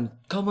Instagram.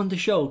 Come on the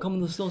show. Come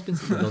on the Slow Spin.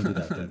 Don't do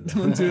that.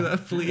 Don't do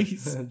that,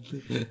 please.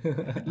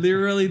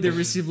 Literally, they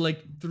received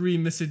like 3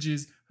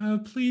 messages.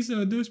 Please,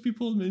 those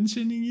people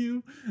mentioning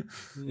you.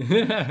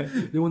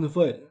 They want to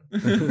fight.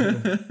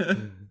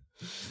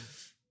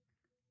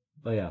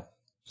 But yeah,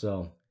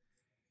 so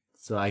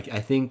I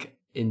think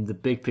in the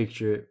big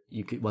picture,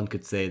 one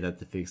could say that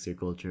the fixed gear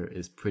culture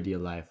is pretty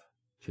alive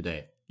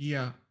today.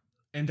 Yeah,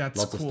 and that's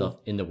lots cool. of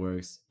stuff in the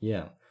works.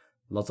 Yeah,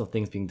 lots of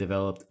things being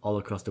developed all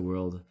across the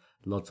world.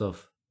 Lots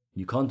of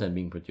new content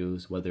being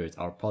produced, whether it's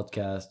our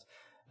podcast,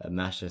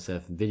 Mash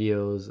SF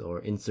videos,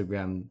 or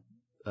Instagram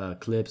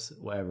clips,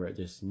 whatever.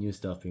 There's new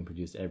stuff being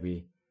produced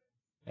every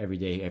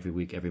day, every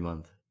week, every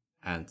month,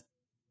 and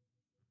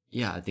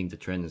yeah, I think the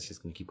trend is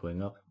just gonna keep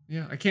going up.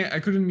 Yeah, I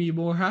couldn't be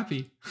more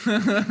happy.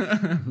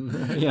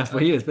 Yeah,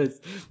 for you, it's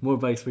more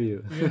bikes for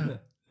you. Yeah.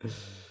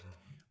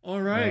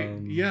 All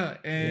right. Yeah.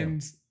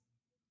 And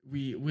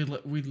we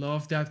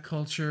love that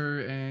culture,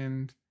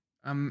 and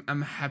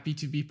I'm happy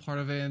to be part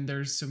of it, and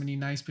there's so many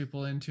nice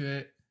people into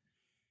it.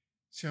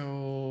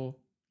 So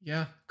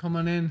yeah, come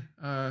on in.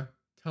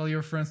 Tell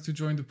your friends to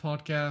join the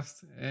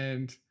podcast,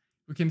 and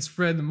we can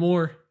spread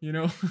more,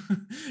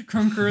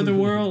 conquer the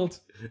world.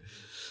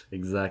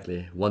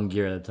 Exactly. One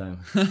gear at a time.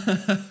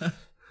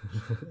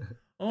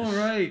 All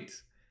right.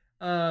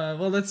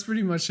 Well, that's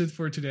pretty much it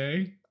for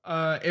today.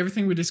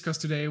 Everything we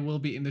discussed today will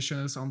be in the show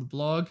notes on the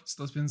blog,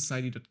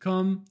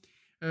 slowspinsociety.com.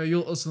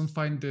 You'll also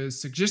find the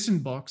suggestion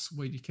box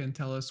where you can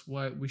tell us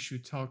what we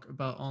should talk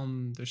about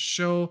on the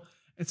show.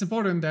 It's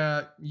important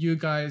that you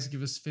guys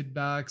give us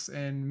feedbacks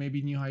and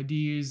maybe new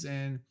ideas,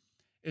 and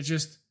it's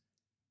just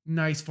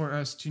nice for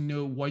us to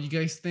know what you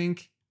guys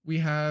think. We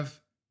talk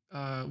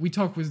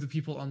with the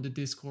people on the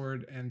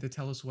Discord and they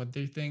tell us what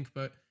they think,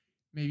 but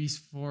maybe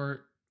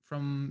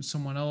from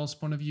someone else's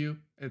point of view,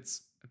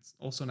 it's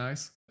also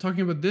nice.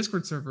 Talking about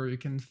Discord server, you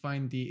can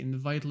find the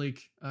invite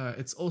link.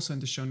 It's also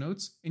in the show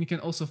notes, and you can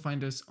also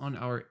find us on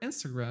our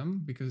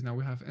Instagram, because now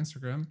we have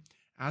Instagram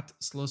at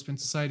Slow Spin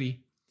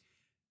Society.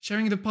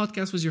 Sharing the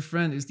podcast with your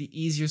friend is the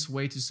easiest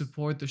way to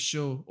support the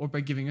show, or by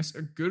giving us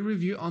a good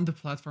review on the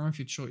platform of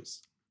your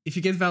choice. If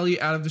you get value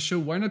out of the show,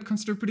 why not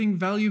consider putting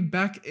value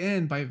back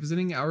in by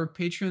visiting our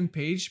Patreon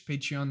page,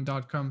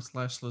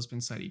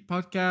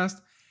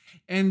 patreon.com/slowspinsociety-podcast,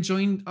 and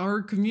join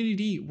our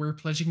community where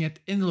pledging at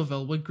any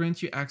level will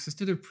grant you access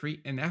to the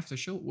pre and after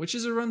show, which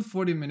is around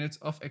 40 minutes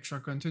of extra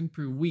content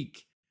per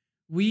week.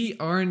 We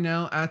are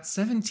now at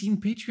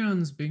 17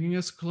 Patreons, bringing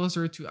us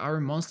closer to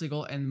our monthly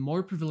goal and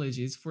more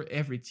privileges for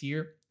every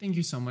tier. Thank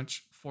you so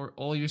much for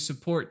all your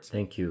support.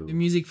 Thank you. The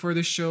music for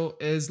the show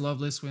is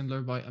Loveless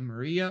Swindler by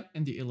Amaria,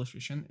 and the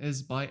illustration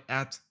is by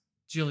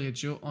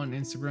 @JuliaJo on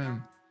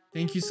Instagram.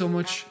 Thank you so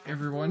much,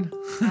 everyone.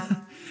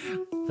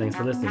 Thanks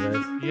for listening,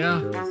 guys.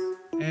 Yeah.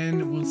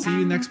 And we'll see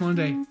you next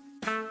Monday.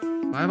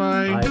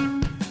 Bye-bye. Bye.